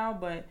cute now,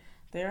 but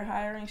they're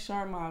hiring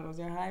short models.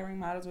 They're hiring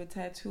models with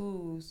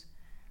tattoos,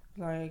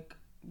 like,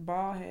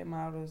 bald head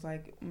models,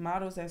 like,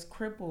 models that's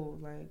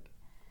crippled, like,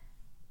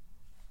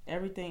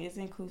 everything is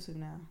inclusive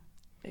now.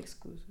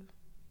 Exclusive.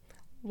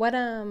 What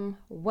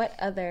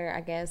other,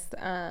 I guess,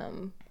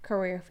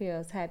 career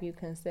fields have you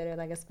considered,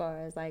 like, as far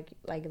as like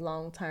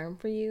long term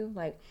for you?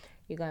 Like,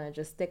 you're gonna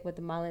just stick with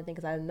the modeling thing?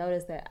 Because I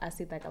noticed that I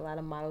see like a lot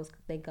of models,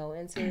 they go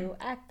into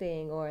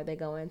acting or they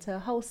go into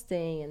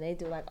hosting and they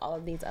do like all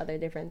of these other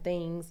different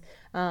things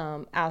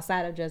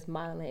outside of just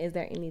modeling. Is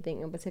there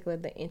anything in particular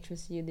that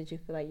interests you that you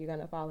feel like you're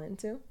gonna fall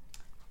into?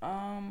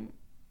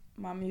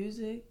 My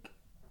music,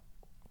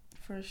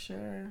 for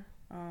sure.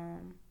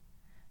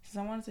 Since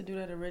I wanted to do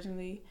that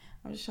originally,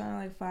 I'm just trying to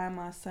like find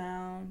my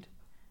sound,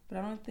 but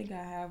I don't think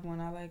I have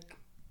one. I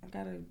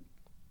got a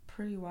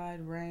pretty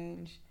wide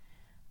range.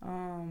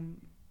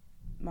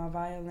 My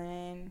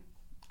violin,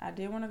 I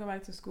did want to go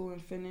back to school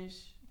and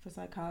finish for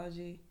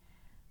psychology,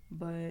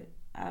 but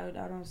I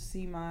don't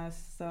see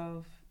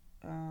myself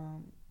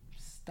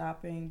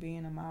stopping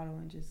being a model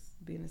and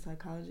just being a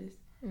psychologist.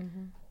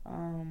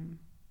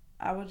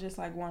 I would just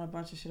like want a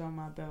bunch of shit on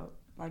my belt,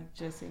 like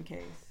just in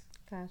case.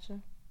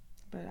 Gotcha.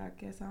 But I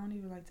guess I don't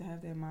even like to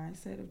have that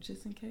mindset of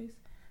just in case,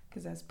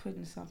 because that's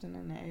putting something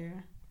in the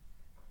air.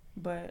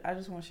 But I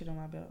just want shit on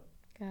my belt.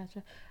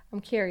 Gotcha. I'm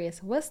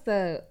curious, what's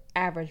the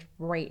average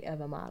rate of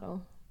a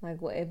model?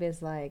 Like, what if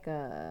it's like,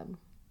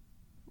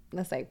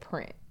 let's say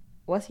print?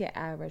 What's your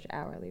average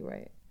hourly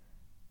rate?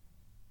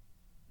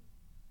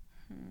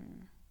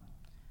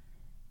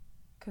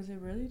 Because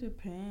it really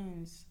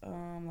depends,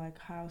 like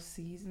how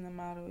seasoned the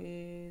model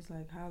is,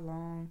 like how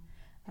long.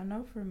 I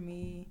know for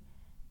me,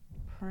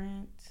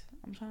 print,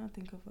 I'm trying to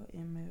think of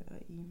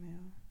an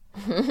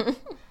email.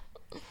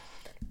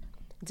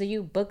 Do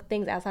you book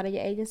things outside of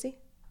your agency?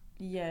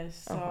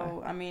 Yes. So,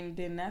 okay. I mean,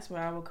 then that's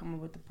where I would come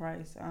up with the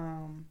price.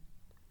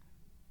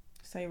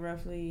 Say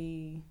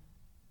roughly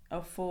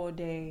a full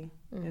day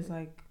is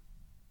like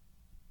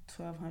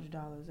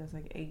 $1,200. That's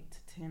like 8 to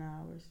 10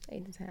 hours.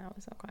 8 to 10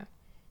 hours, okay.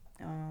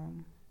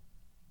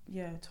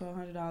 Yeah,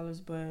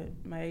 $1,200,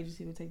 but my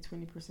agency would take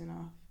 20%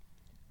 off.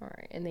 All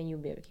right, and then you'll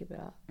be able to keep it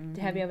up.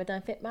 Have you ever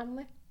done fit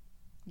modeling?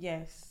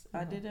 Yes,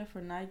 I did that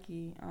for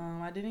Nike.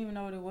 I didn't even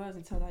know what it was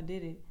until I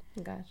did it.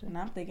 Gotcha. And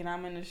I'm thinking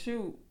I'm in the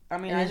shoot. I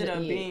mean, I ended up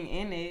being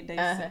in it.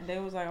 They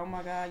was like, oh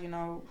my God, you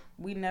know,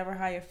 we never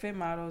hire fit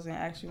models and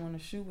actually want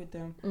to shoot with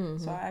them.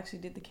 So I actually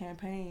did the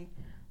campaign,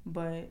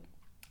 but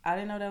I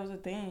didn't know that was a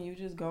thing. You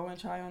just go and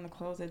try on the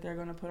clothes that they're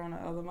gonna put on the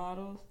other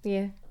models.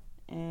 Yeah.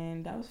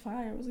 And that was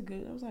fire. It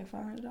was like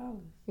 $500.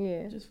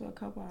 Yeah. Just for a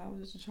couple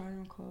hours to try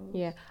on clothes.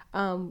 Yeah.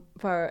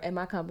 In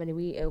my company,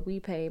 we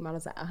pay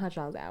models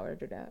 $100 an hour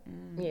to do that.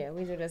 Yeah,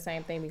 we do the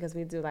same thing because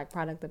we do like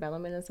product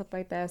development and stuff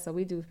like that. So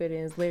we do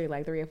fit-ins literally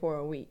like 3 or 4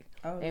 a week.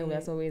 Oh, and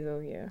that's what we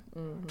do. Yeah.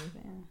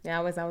 Yeah.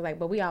 I was like,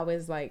 but we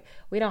always like,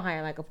 we don't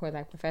hire like, of course,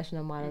 like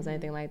professional models or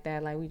anything like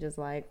that. Like we just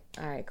like,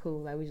 all right,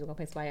 cool. Like we just gonna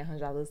pay somebody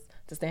 $100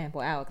 to stand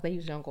for an hour because they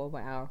usually don't go over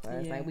an hour for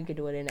us. Like we could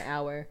do it in an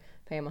hour.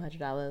 Pay them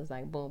 $100,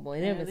 like boom, boom.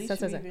 And at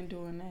least you've been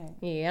doing that.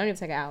 Yeah, I don't even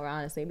take an hour,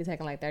 honestly. It be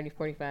taking like 30,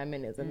 45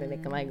 minutes, and then they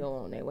can like go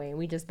on their way. And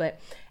we just, but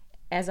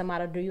as a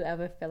model, do you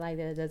ever feel like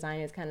the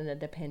designers kind of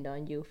depend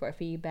on you for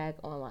feedback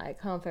on like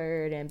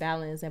comfort and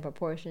balance and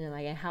proportion, and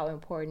like and how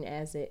important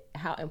is it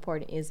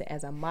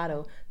as a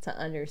model to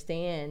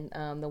understand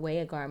the way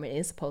a garment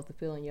is supposed to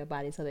feel in your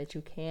body so that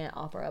you can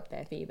offer up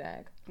that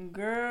feedback?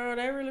 Girl,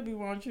 they really be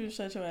wanting you to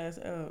shut your ass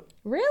up.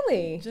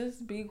 Really?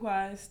 Just be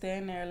quiet,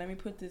 stand there, let me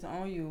put this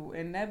on you.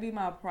 And that be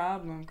my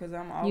problem, because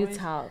I'm always... You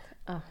talk.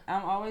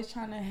 I'm always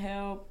trying to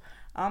help.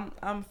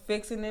 I'm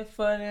fixing it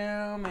for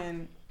them,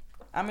 and...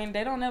 I mean,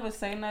 they don't ever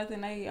say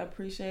nothing. They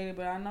appreciate it.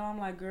 But I know I'm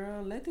like,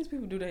 girl, let these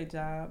people do their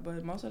job.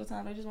 But most of the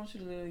time, they just want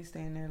you to literally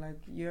stand there. Like,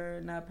 you're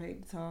not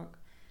paid to talk.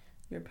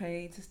 You're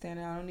paid to stand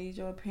there. I don't need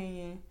your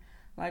opinion.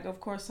 Like,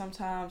 of course,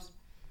 sometimes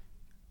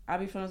I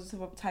be feeling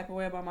some type of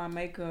way about my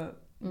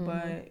makeup. Mm-hmm.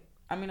 But,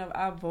 I mean,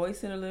 I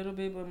voice it a little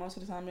bit. But most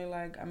of the time, they're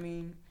like, I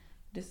mean,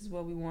 this is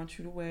what we want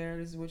you to wear.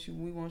 This is what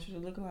we want you to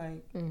look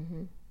like.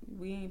 Mm-hmm.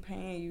 We ain't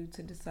paying you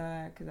to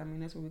decide. Because, I mean,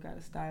 that's what we got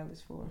a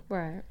stylist for.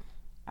 Right.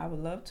 I would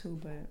love to,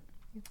 but...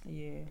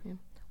 Yeah.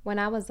 When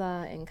I was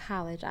in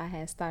college, I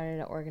had started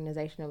an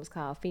organization that was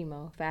called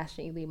FEMO,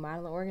 Fashion Elite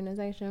Modeling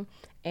Organization,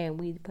 and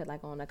we put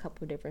like on a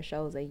couple of different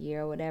shows a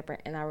year or whatever.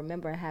 And I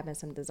remember having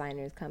some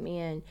designers come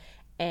in,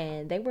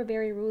 and they were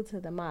very rude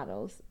to the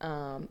models,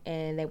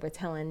 and they were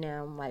telling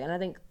them like, and I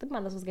think the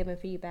models was giving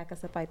feedback and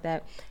stuff like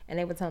that, and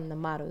they were telling the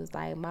models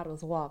like,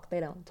 models walk, they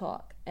don't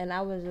talk. And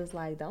I was just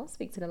like, don't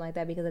speak to them like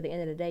that, because at the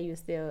end of the day, you're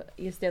still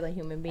a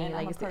human being. And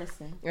like, I'm a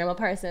person. I'm a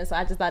person. So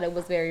I just thought it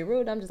was very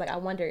rude. I'm just like, I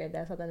wonder if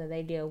that's something that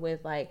they deal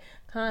with like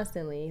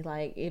constantly.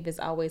 Like if it's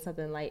always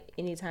something like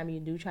anytime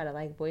you do try to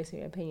like voice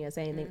your opinion or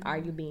say anything, mm-hmm. Are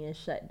you being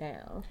shut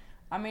down?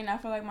 I mean, I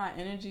feel like my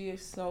energy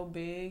is so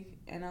big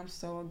and I'm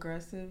so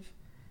aggressive.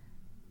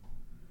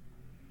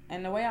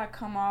 And the way I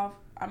come off,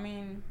 I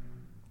mean,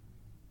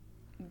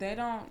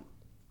 nobody's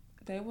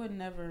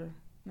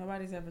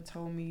ever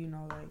told me, you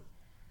know, like,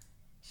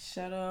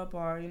 shut up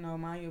or, you know,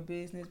 mind your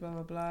business, blah,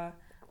 blah, blah.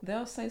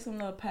 They'll say some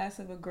little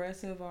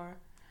passive-aggressive or,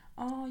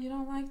 oh, you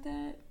don't like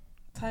that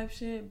type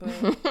shit, but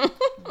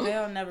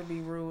they'll never be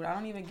rude. I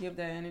don't even give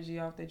that energy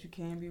off that you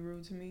can be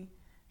rude to me.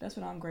 That's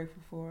what I'm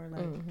grateful for.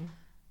 Like, mm-hmm.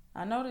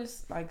 I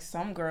notice, like,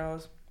 some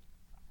girls,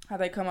 how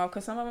they come off,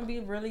 because some of them be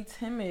really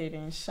timid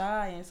and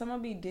shy, and some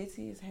of them be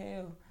ditzy as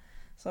hell.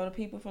 So the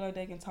people feel like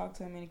they can talk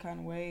to them any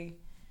kind of way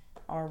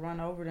or run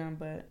over them,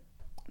 but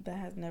that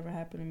has never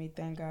happened to me,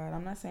 thank God.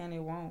 I'm not saying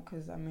it won't,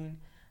 because, I mean,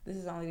 this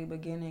is only the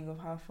beginning of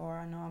how far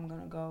I know I'm going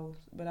to go.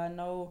 But I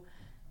know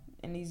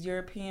in these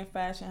European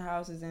fashion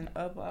houses and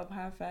up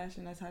high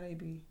fashion, that's how they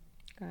be.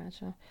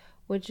 Gotcha.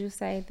 Would you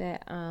say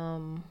that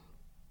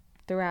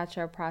throughout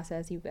your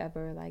process, you've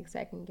ever, like,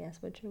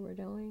 second-guessed what you were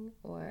doing?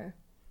 Or,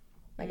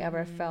 like, mm-hmm.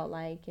 ever felt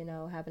like, you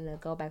know, having to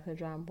go back to the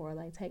drawing board,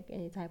 like, take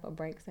any type of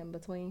breaks in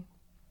between?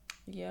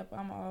 Yep,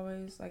 I'm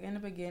always, like, in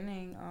the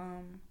beginning,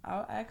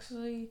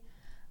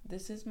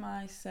 this is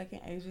my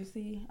second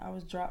agency. I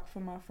was dropped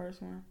from my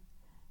first one.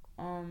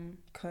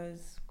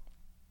 Cause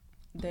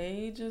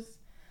they just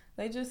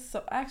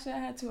so actually I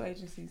had two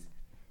agencies.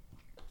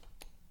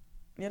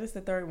 Yeah, this is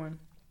the third one.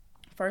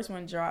 First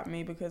one dropped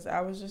me because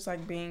I was just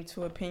like being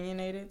too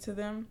opinionated to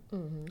them.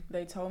 Mm-hmm.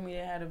 They told me they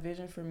had a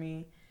vision for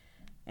me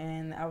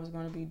and I was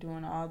gonna be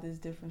doing all this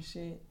different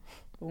shit.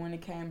 But when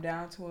it came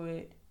down to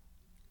it,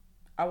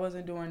 I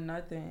wasn't doing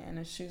nothing, and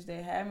the shoes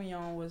they had me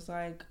on was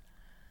like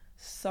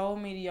so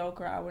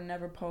mediocre. I would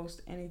never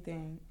post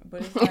anything,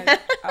 but it's like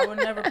I would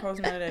never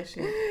post none of that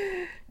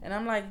shit. And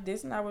I'm like, this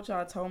is not what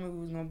y'all told me we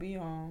was gonna be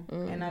on.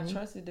 Mm-hmm. And I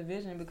trusted the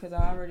vision because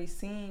I already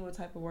seen what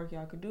type of work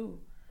y'all could do.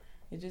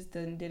 It just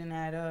didn't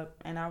add up,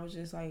 and I was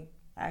just like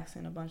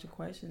asking a bunch of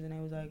questions, and they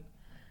was like,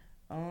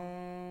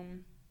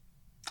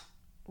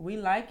 we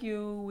like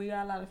you, we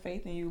got a lot of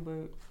faith in you,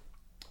 but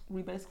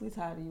we basically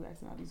tired of you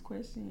asking all these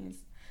questions.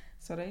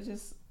 So they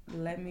just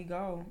let me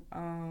go.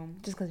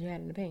 Just because you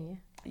had an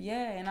opinion.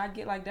 Yeah, and I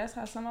get like that's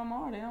how some of them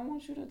are. They don't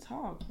want you to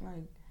talk.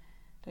 Like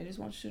they just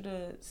want you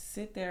to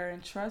sit there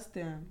and trust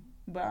them.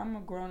 But I'm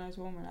a grown ass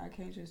woman. I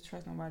can't just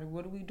trust nobody.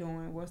 What are we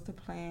doing? What's the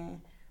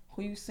plan?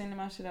 Who you sending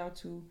my shit out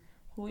to?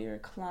 Who are your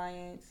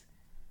clients?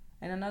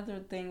 And another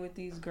thing with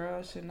these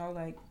girls should know,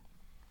 like,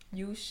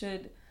 you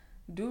should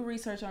do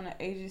research on the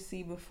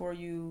agency before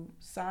you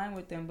sign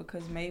with them,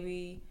 because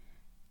maybe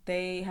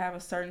they have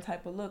a certain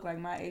type of look. Like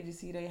my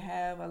agency, they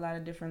have a lot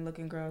of different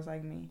looking girls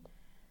like me.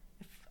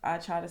 If I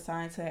try to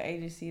sign to an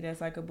agency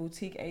that's like a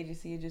boutique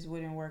agency, it just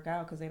wouldn't work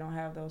out because they don't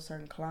have those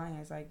certain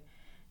clients. Like,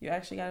 you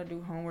actually got to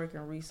do homework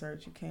and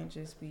research. You can't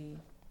just be,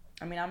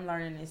 I mean, I'm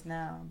learning this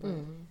now, but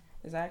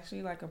it's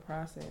actually like a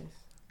process.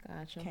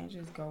 Gotcha. You can't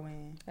just go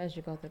in. As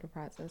you go through the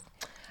process.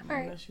 All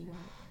right. Unless you want.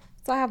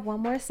 So I have one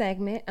more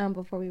segment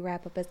before we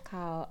wrap up. It's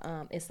called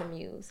It's a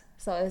Muse.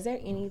 So is there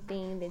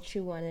anything that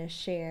you want to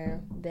share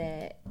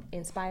that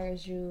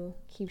inspires you,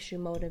 keeps you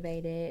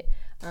motivated?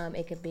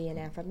 It could be an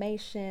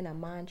affirmation, a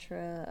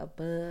mantra, a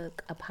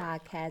book, a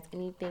podcast,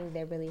 anything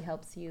that really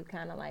helps you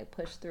kind of like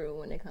push through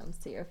when it comes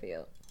to your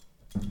field.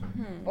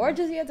 Or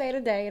just your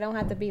day-to-day. It don't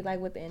have to be like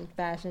within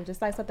fashion.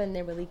 Just like something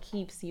that really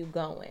keeps you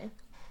going.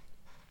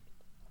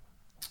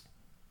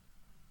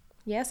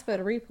 Yes, for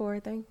the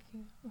report. Thank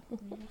you.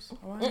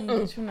 Oh, I didn't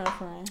get you enough,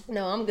 friend.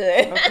 No, I'm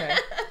good. Okay.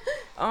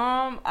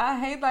 I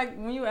hate like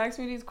when you ask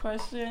me these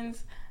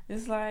questions.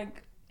 It's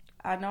like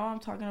I know I'm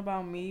talking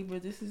about me,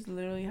 but this is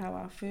literally how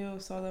I feel.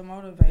 So the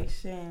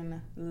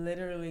motivation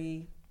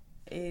literally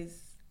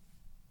is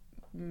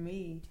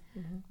me.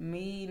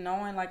 Me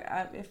knowing like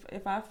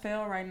if I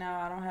fail right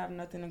now, I don't have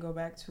nothing to go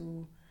back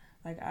to.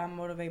 Like I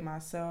motivate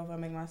myself. I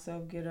make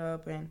myself get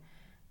up and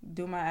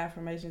do my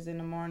affirmations in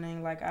the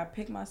morning. Like I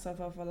pick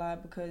myself up a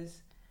lot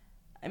because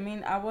I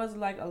mean I was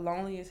like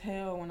lonely as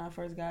hell when I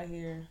first got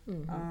here.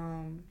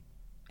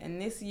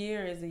 And this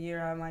year is the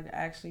year I'm like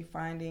actually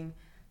finding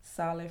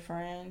solid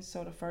friends.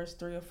 So the first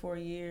 3 or 4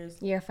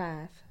 years. Year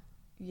 5.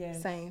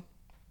 Yes. Same.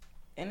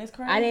 And it's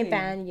crazy. I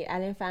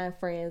didn't find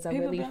friends or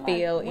really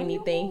feel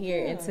anything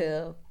here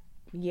until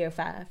year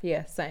 5.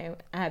 Yeah, same.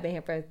 I have been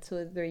here for 2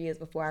 or 3 years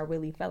before I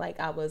really felt like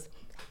I was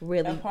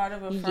really a part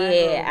of a friend group.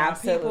 People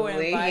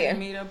Absolutely. invited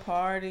me to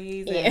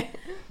parties. And,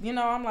 you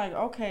know, I'm like,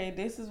 okay,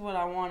 this is what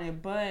I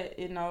wanted. But,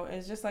 you know,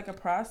 it's just like a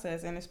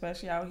process. And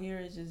especially out here,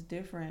 it's just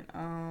different.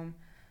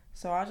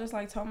 So I just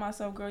like told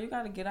myself, girl, you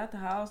got to get out the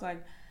house.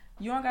 Like,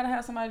 you don't got to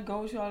have somebody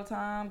go with you all the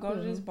time. Go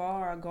to this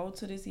bar or go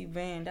to this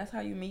event. That's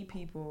how you meet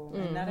people.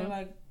 And now they're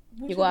like,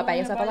 you go out by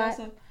yourself a lot?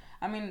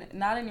 I mean,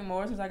 not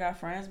anymore since I got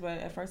friends, but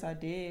at first I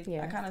did.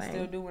 Yeah, I kind of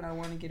still do when I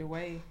want to get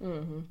away.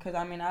 Because,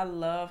 I mean, I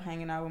love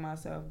hanging out with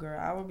myself, girl.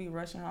 I would be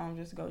rushing home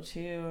just to go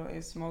chill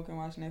and smoke and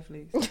watch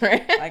Netflix.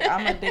 Like,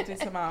 I'm addicted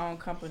to my own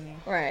company.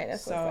 Right,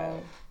 that's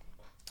so,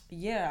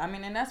 yeah, I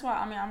mean, and that's why,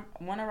 I mean, I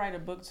want to write a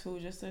book, too,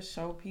 just to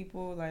show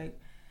people, like,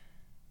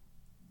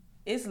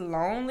 it's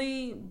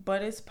lonely,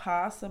 but it's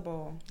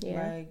possible.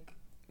 Yeah. Like,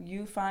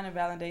 you finding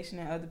validation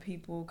in other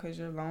people because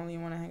you're lonely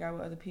and want to hang out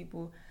with other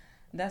people.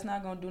 That's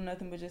not going to do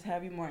nothing but just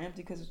have you more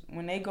empty because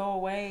when they go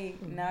away,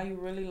 now you're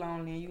really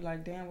lonely and you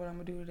like, damn, what I'm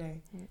going to do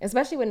today?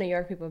 Especially with New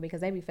York people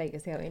because they be fake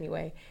as hell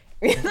anyway.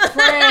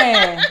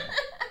 Friend.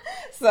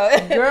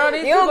 So, girl,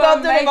 these you don't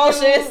go through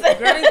emotions.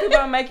 Girl, these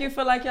people make you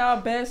feel like y'all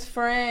best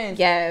friends.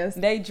 Yes.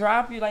 They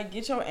drop you, like,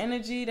 get your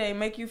energy. They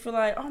make you feel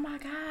like, oh, my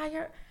God,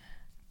 you're...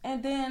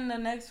 And then the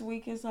next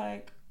week is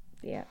like...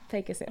 Yeah,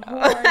 take it. Who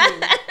are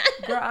you?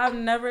 Girl, I've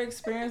never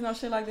experienced no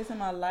shit like this in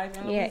my life.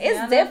 In yeah,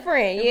 Louisiana, it's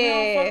different. If yeah.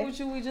 we don't fuck with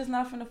you, we just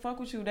not finna fuck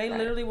with you. They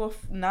literally will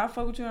not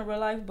fuck with you in real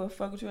life, but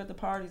fuck with you at the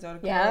parties or the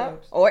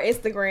clubs. Or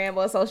Instagram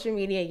or social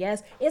media.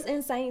 Yes, it's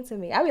insane to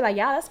me. I be like,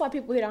 y'all, that's why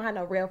people here don't have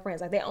no real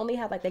friends. Like, they only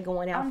have, like, they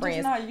going out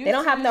friends. They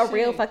don't have no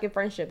real fucking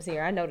friendships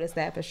here. I noticed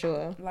that for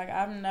sure. Like,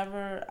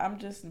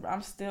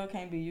 I'm still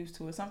can't be used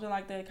to it. Something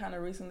like that kind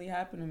of recently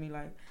happened to me.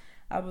 Like,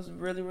 I was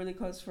really, really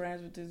close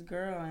friends with this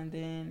girl, and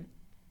then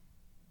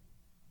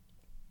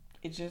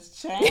it just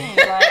changed.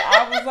 Like,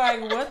 I was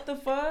like, what the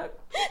fuck?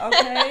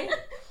 Okay.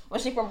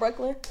 Was she from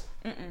Brooklyn?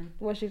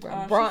 Where's she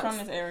from? Bronx? She's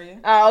from this area.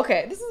 Oh,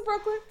 okay. This is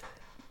Brooklyn?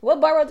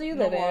 What borough do you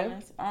live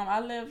in?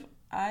 I live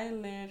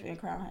in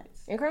Crown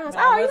Heights. In Crown Heights?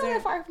 Oh, you don't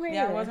live far from here.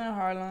 Yeah, I was in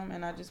Harlem,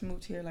 and I just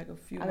moved here like a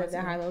few months ago. I lived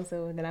in Harlem,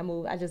 too, and then I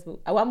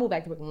moved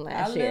back to Brooklyn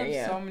last year. I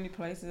lived so many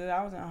places.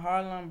 I was in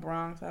Harlem,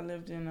 Bronx. I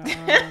lived in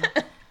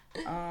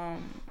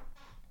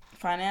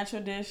Financial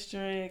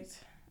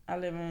District. I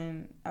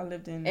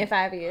lived in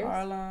 5 years.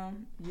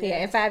 Harlem. Yes.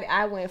 Yeah, in 5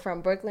 I went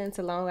from Brooklyn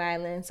to Long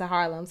Island to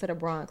Harlem to the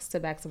Bronx to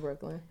back to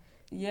Brooklyn.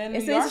 Yeah, New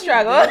York a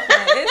struggle.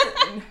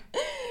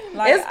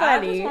 Like, it's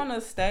funny. I just want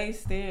to stay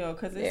still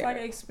because it's like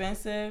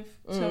expensive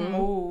to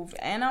move,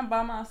 and I'm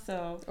by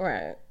myself.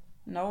 Right.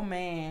 No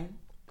man,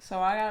 so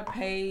I gotta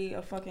pay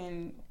a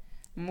fucking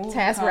move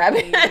task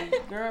rabbit.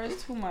 Girl,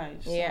 it's too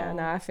much. Yeah, so,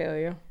 no, I feel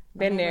you.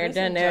 Been there,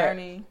 done that.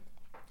 Journey.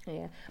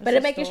 Yeah, but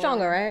it makes you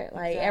stronger, right?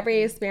 Like,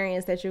 every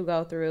experience that you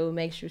go through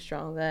makes you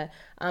stronger.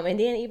 And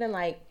then even,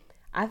 like,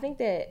 I think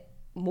that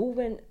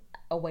moving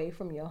away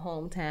from your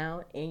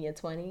hometown in your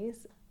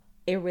 20s,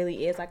 it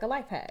really is like a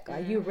life hack.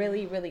 Like, you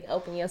really, really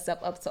open yourself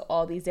up to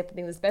all these different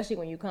things, especially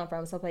when you come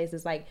from some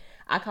places like,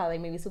 I call it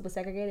maybe super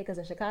segregated, because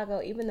in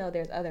Chicago, even though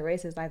there's other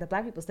races, like, the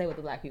black people stay with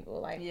the black people.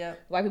 Like,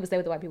 white people stay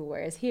with the white people,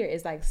 whereas here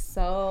it's like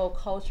so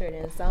cultured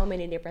and so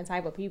many different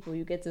type of people.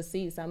 You get to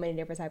see so many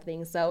different type of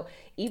things. So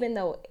even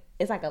though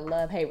it's like a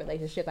love-hate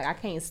relationship, like, I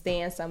can't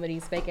stand some of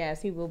these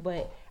fake-ass people,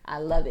 but I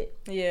love it.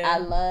 Yeah. I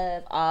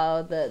love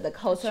all the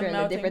culture and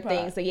the different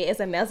things. So, yeah, it's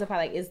a melting pot.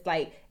 Like,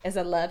 it's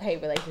a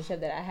love-hate relationship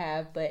that I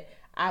have, but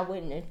I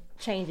wouldn't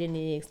change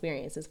any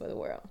experiences for the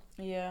world.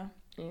 Yeah.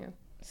 Yeah.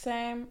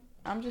 Same.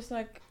 I'm just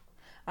like,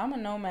 I'm a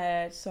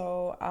nomad,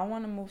 so I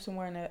want to move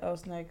somewhere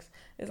else next.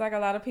 It's like a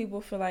lot of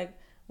people feel like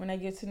when they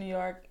get to New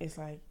York, it's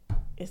like,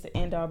 it's the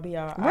end all be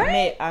all.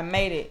 Right? I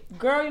made it.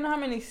 Girl, you know how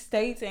many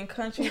states and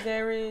countries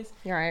there is?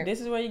 You're right. This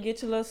is where you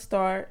get your little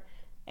start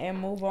and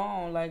move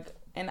on. Like,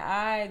 and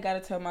I got to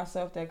tell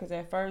myself that, because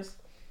at first,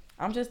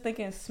 I'm just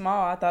thinking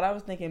small. I thought I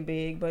was thinking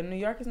big, but New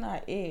York is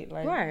not it.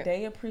 Like,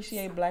 they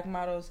appreciate black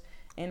models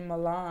in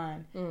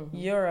Milan,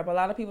 Europe. A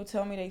lot of people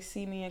tell me they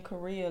see me in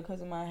Korea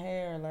because of my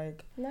hair.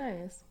 Like,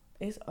 nice.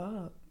 It's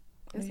up.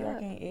 New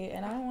York ain't it.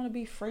 And I don't want to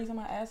be freezing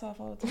my ass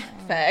off all the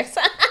time. Facts.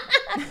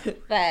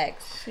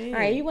 Facts. Shit. All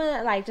right, you want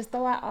to like just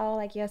throw out all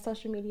like your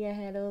social media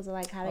handles or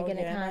like how to get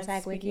in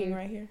contact with you?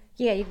 Right here.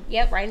 Yeah,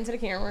 yep, right into the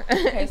camera.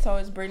 Okay, so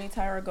it's Brittany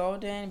Tyra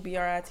Golden,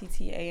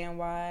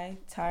 Brittany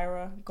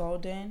Tyra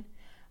Golden.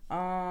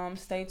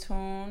 Stay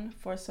tuned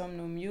for some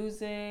new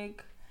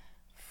music.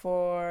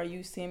 For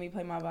you seeing me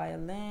play my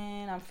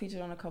violin. I'm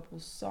featured on a couple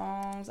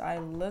songs. I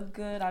look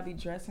good. I be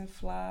dressing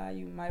fly.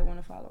 You might want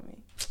to follow me.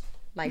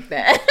 Like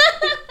that.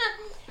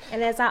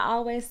 And as I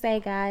always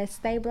say, guys,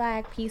 stay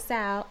black. Peace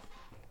out.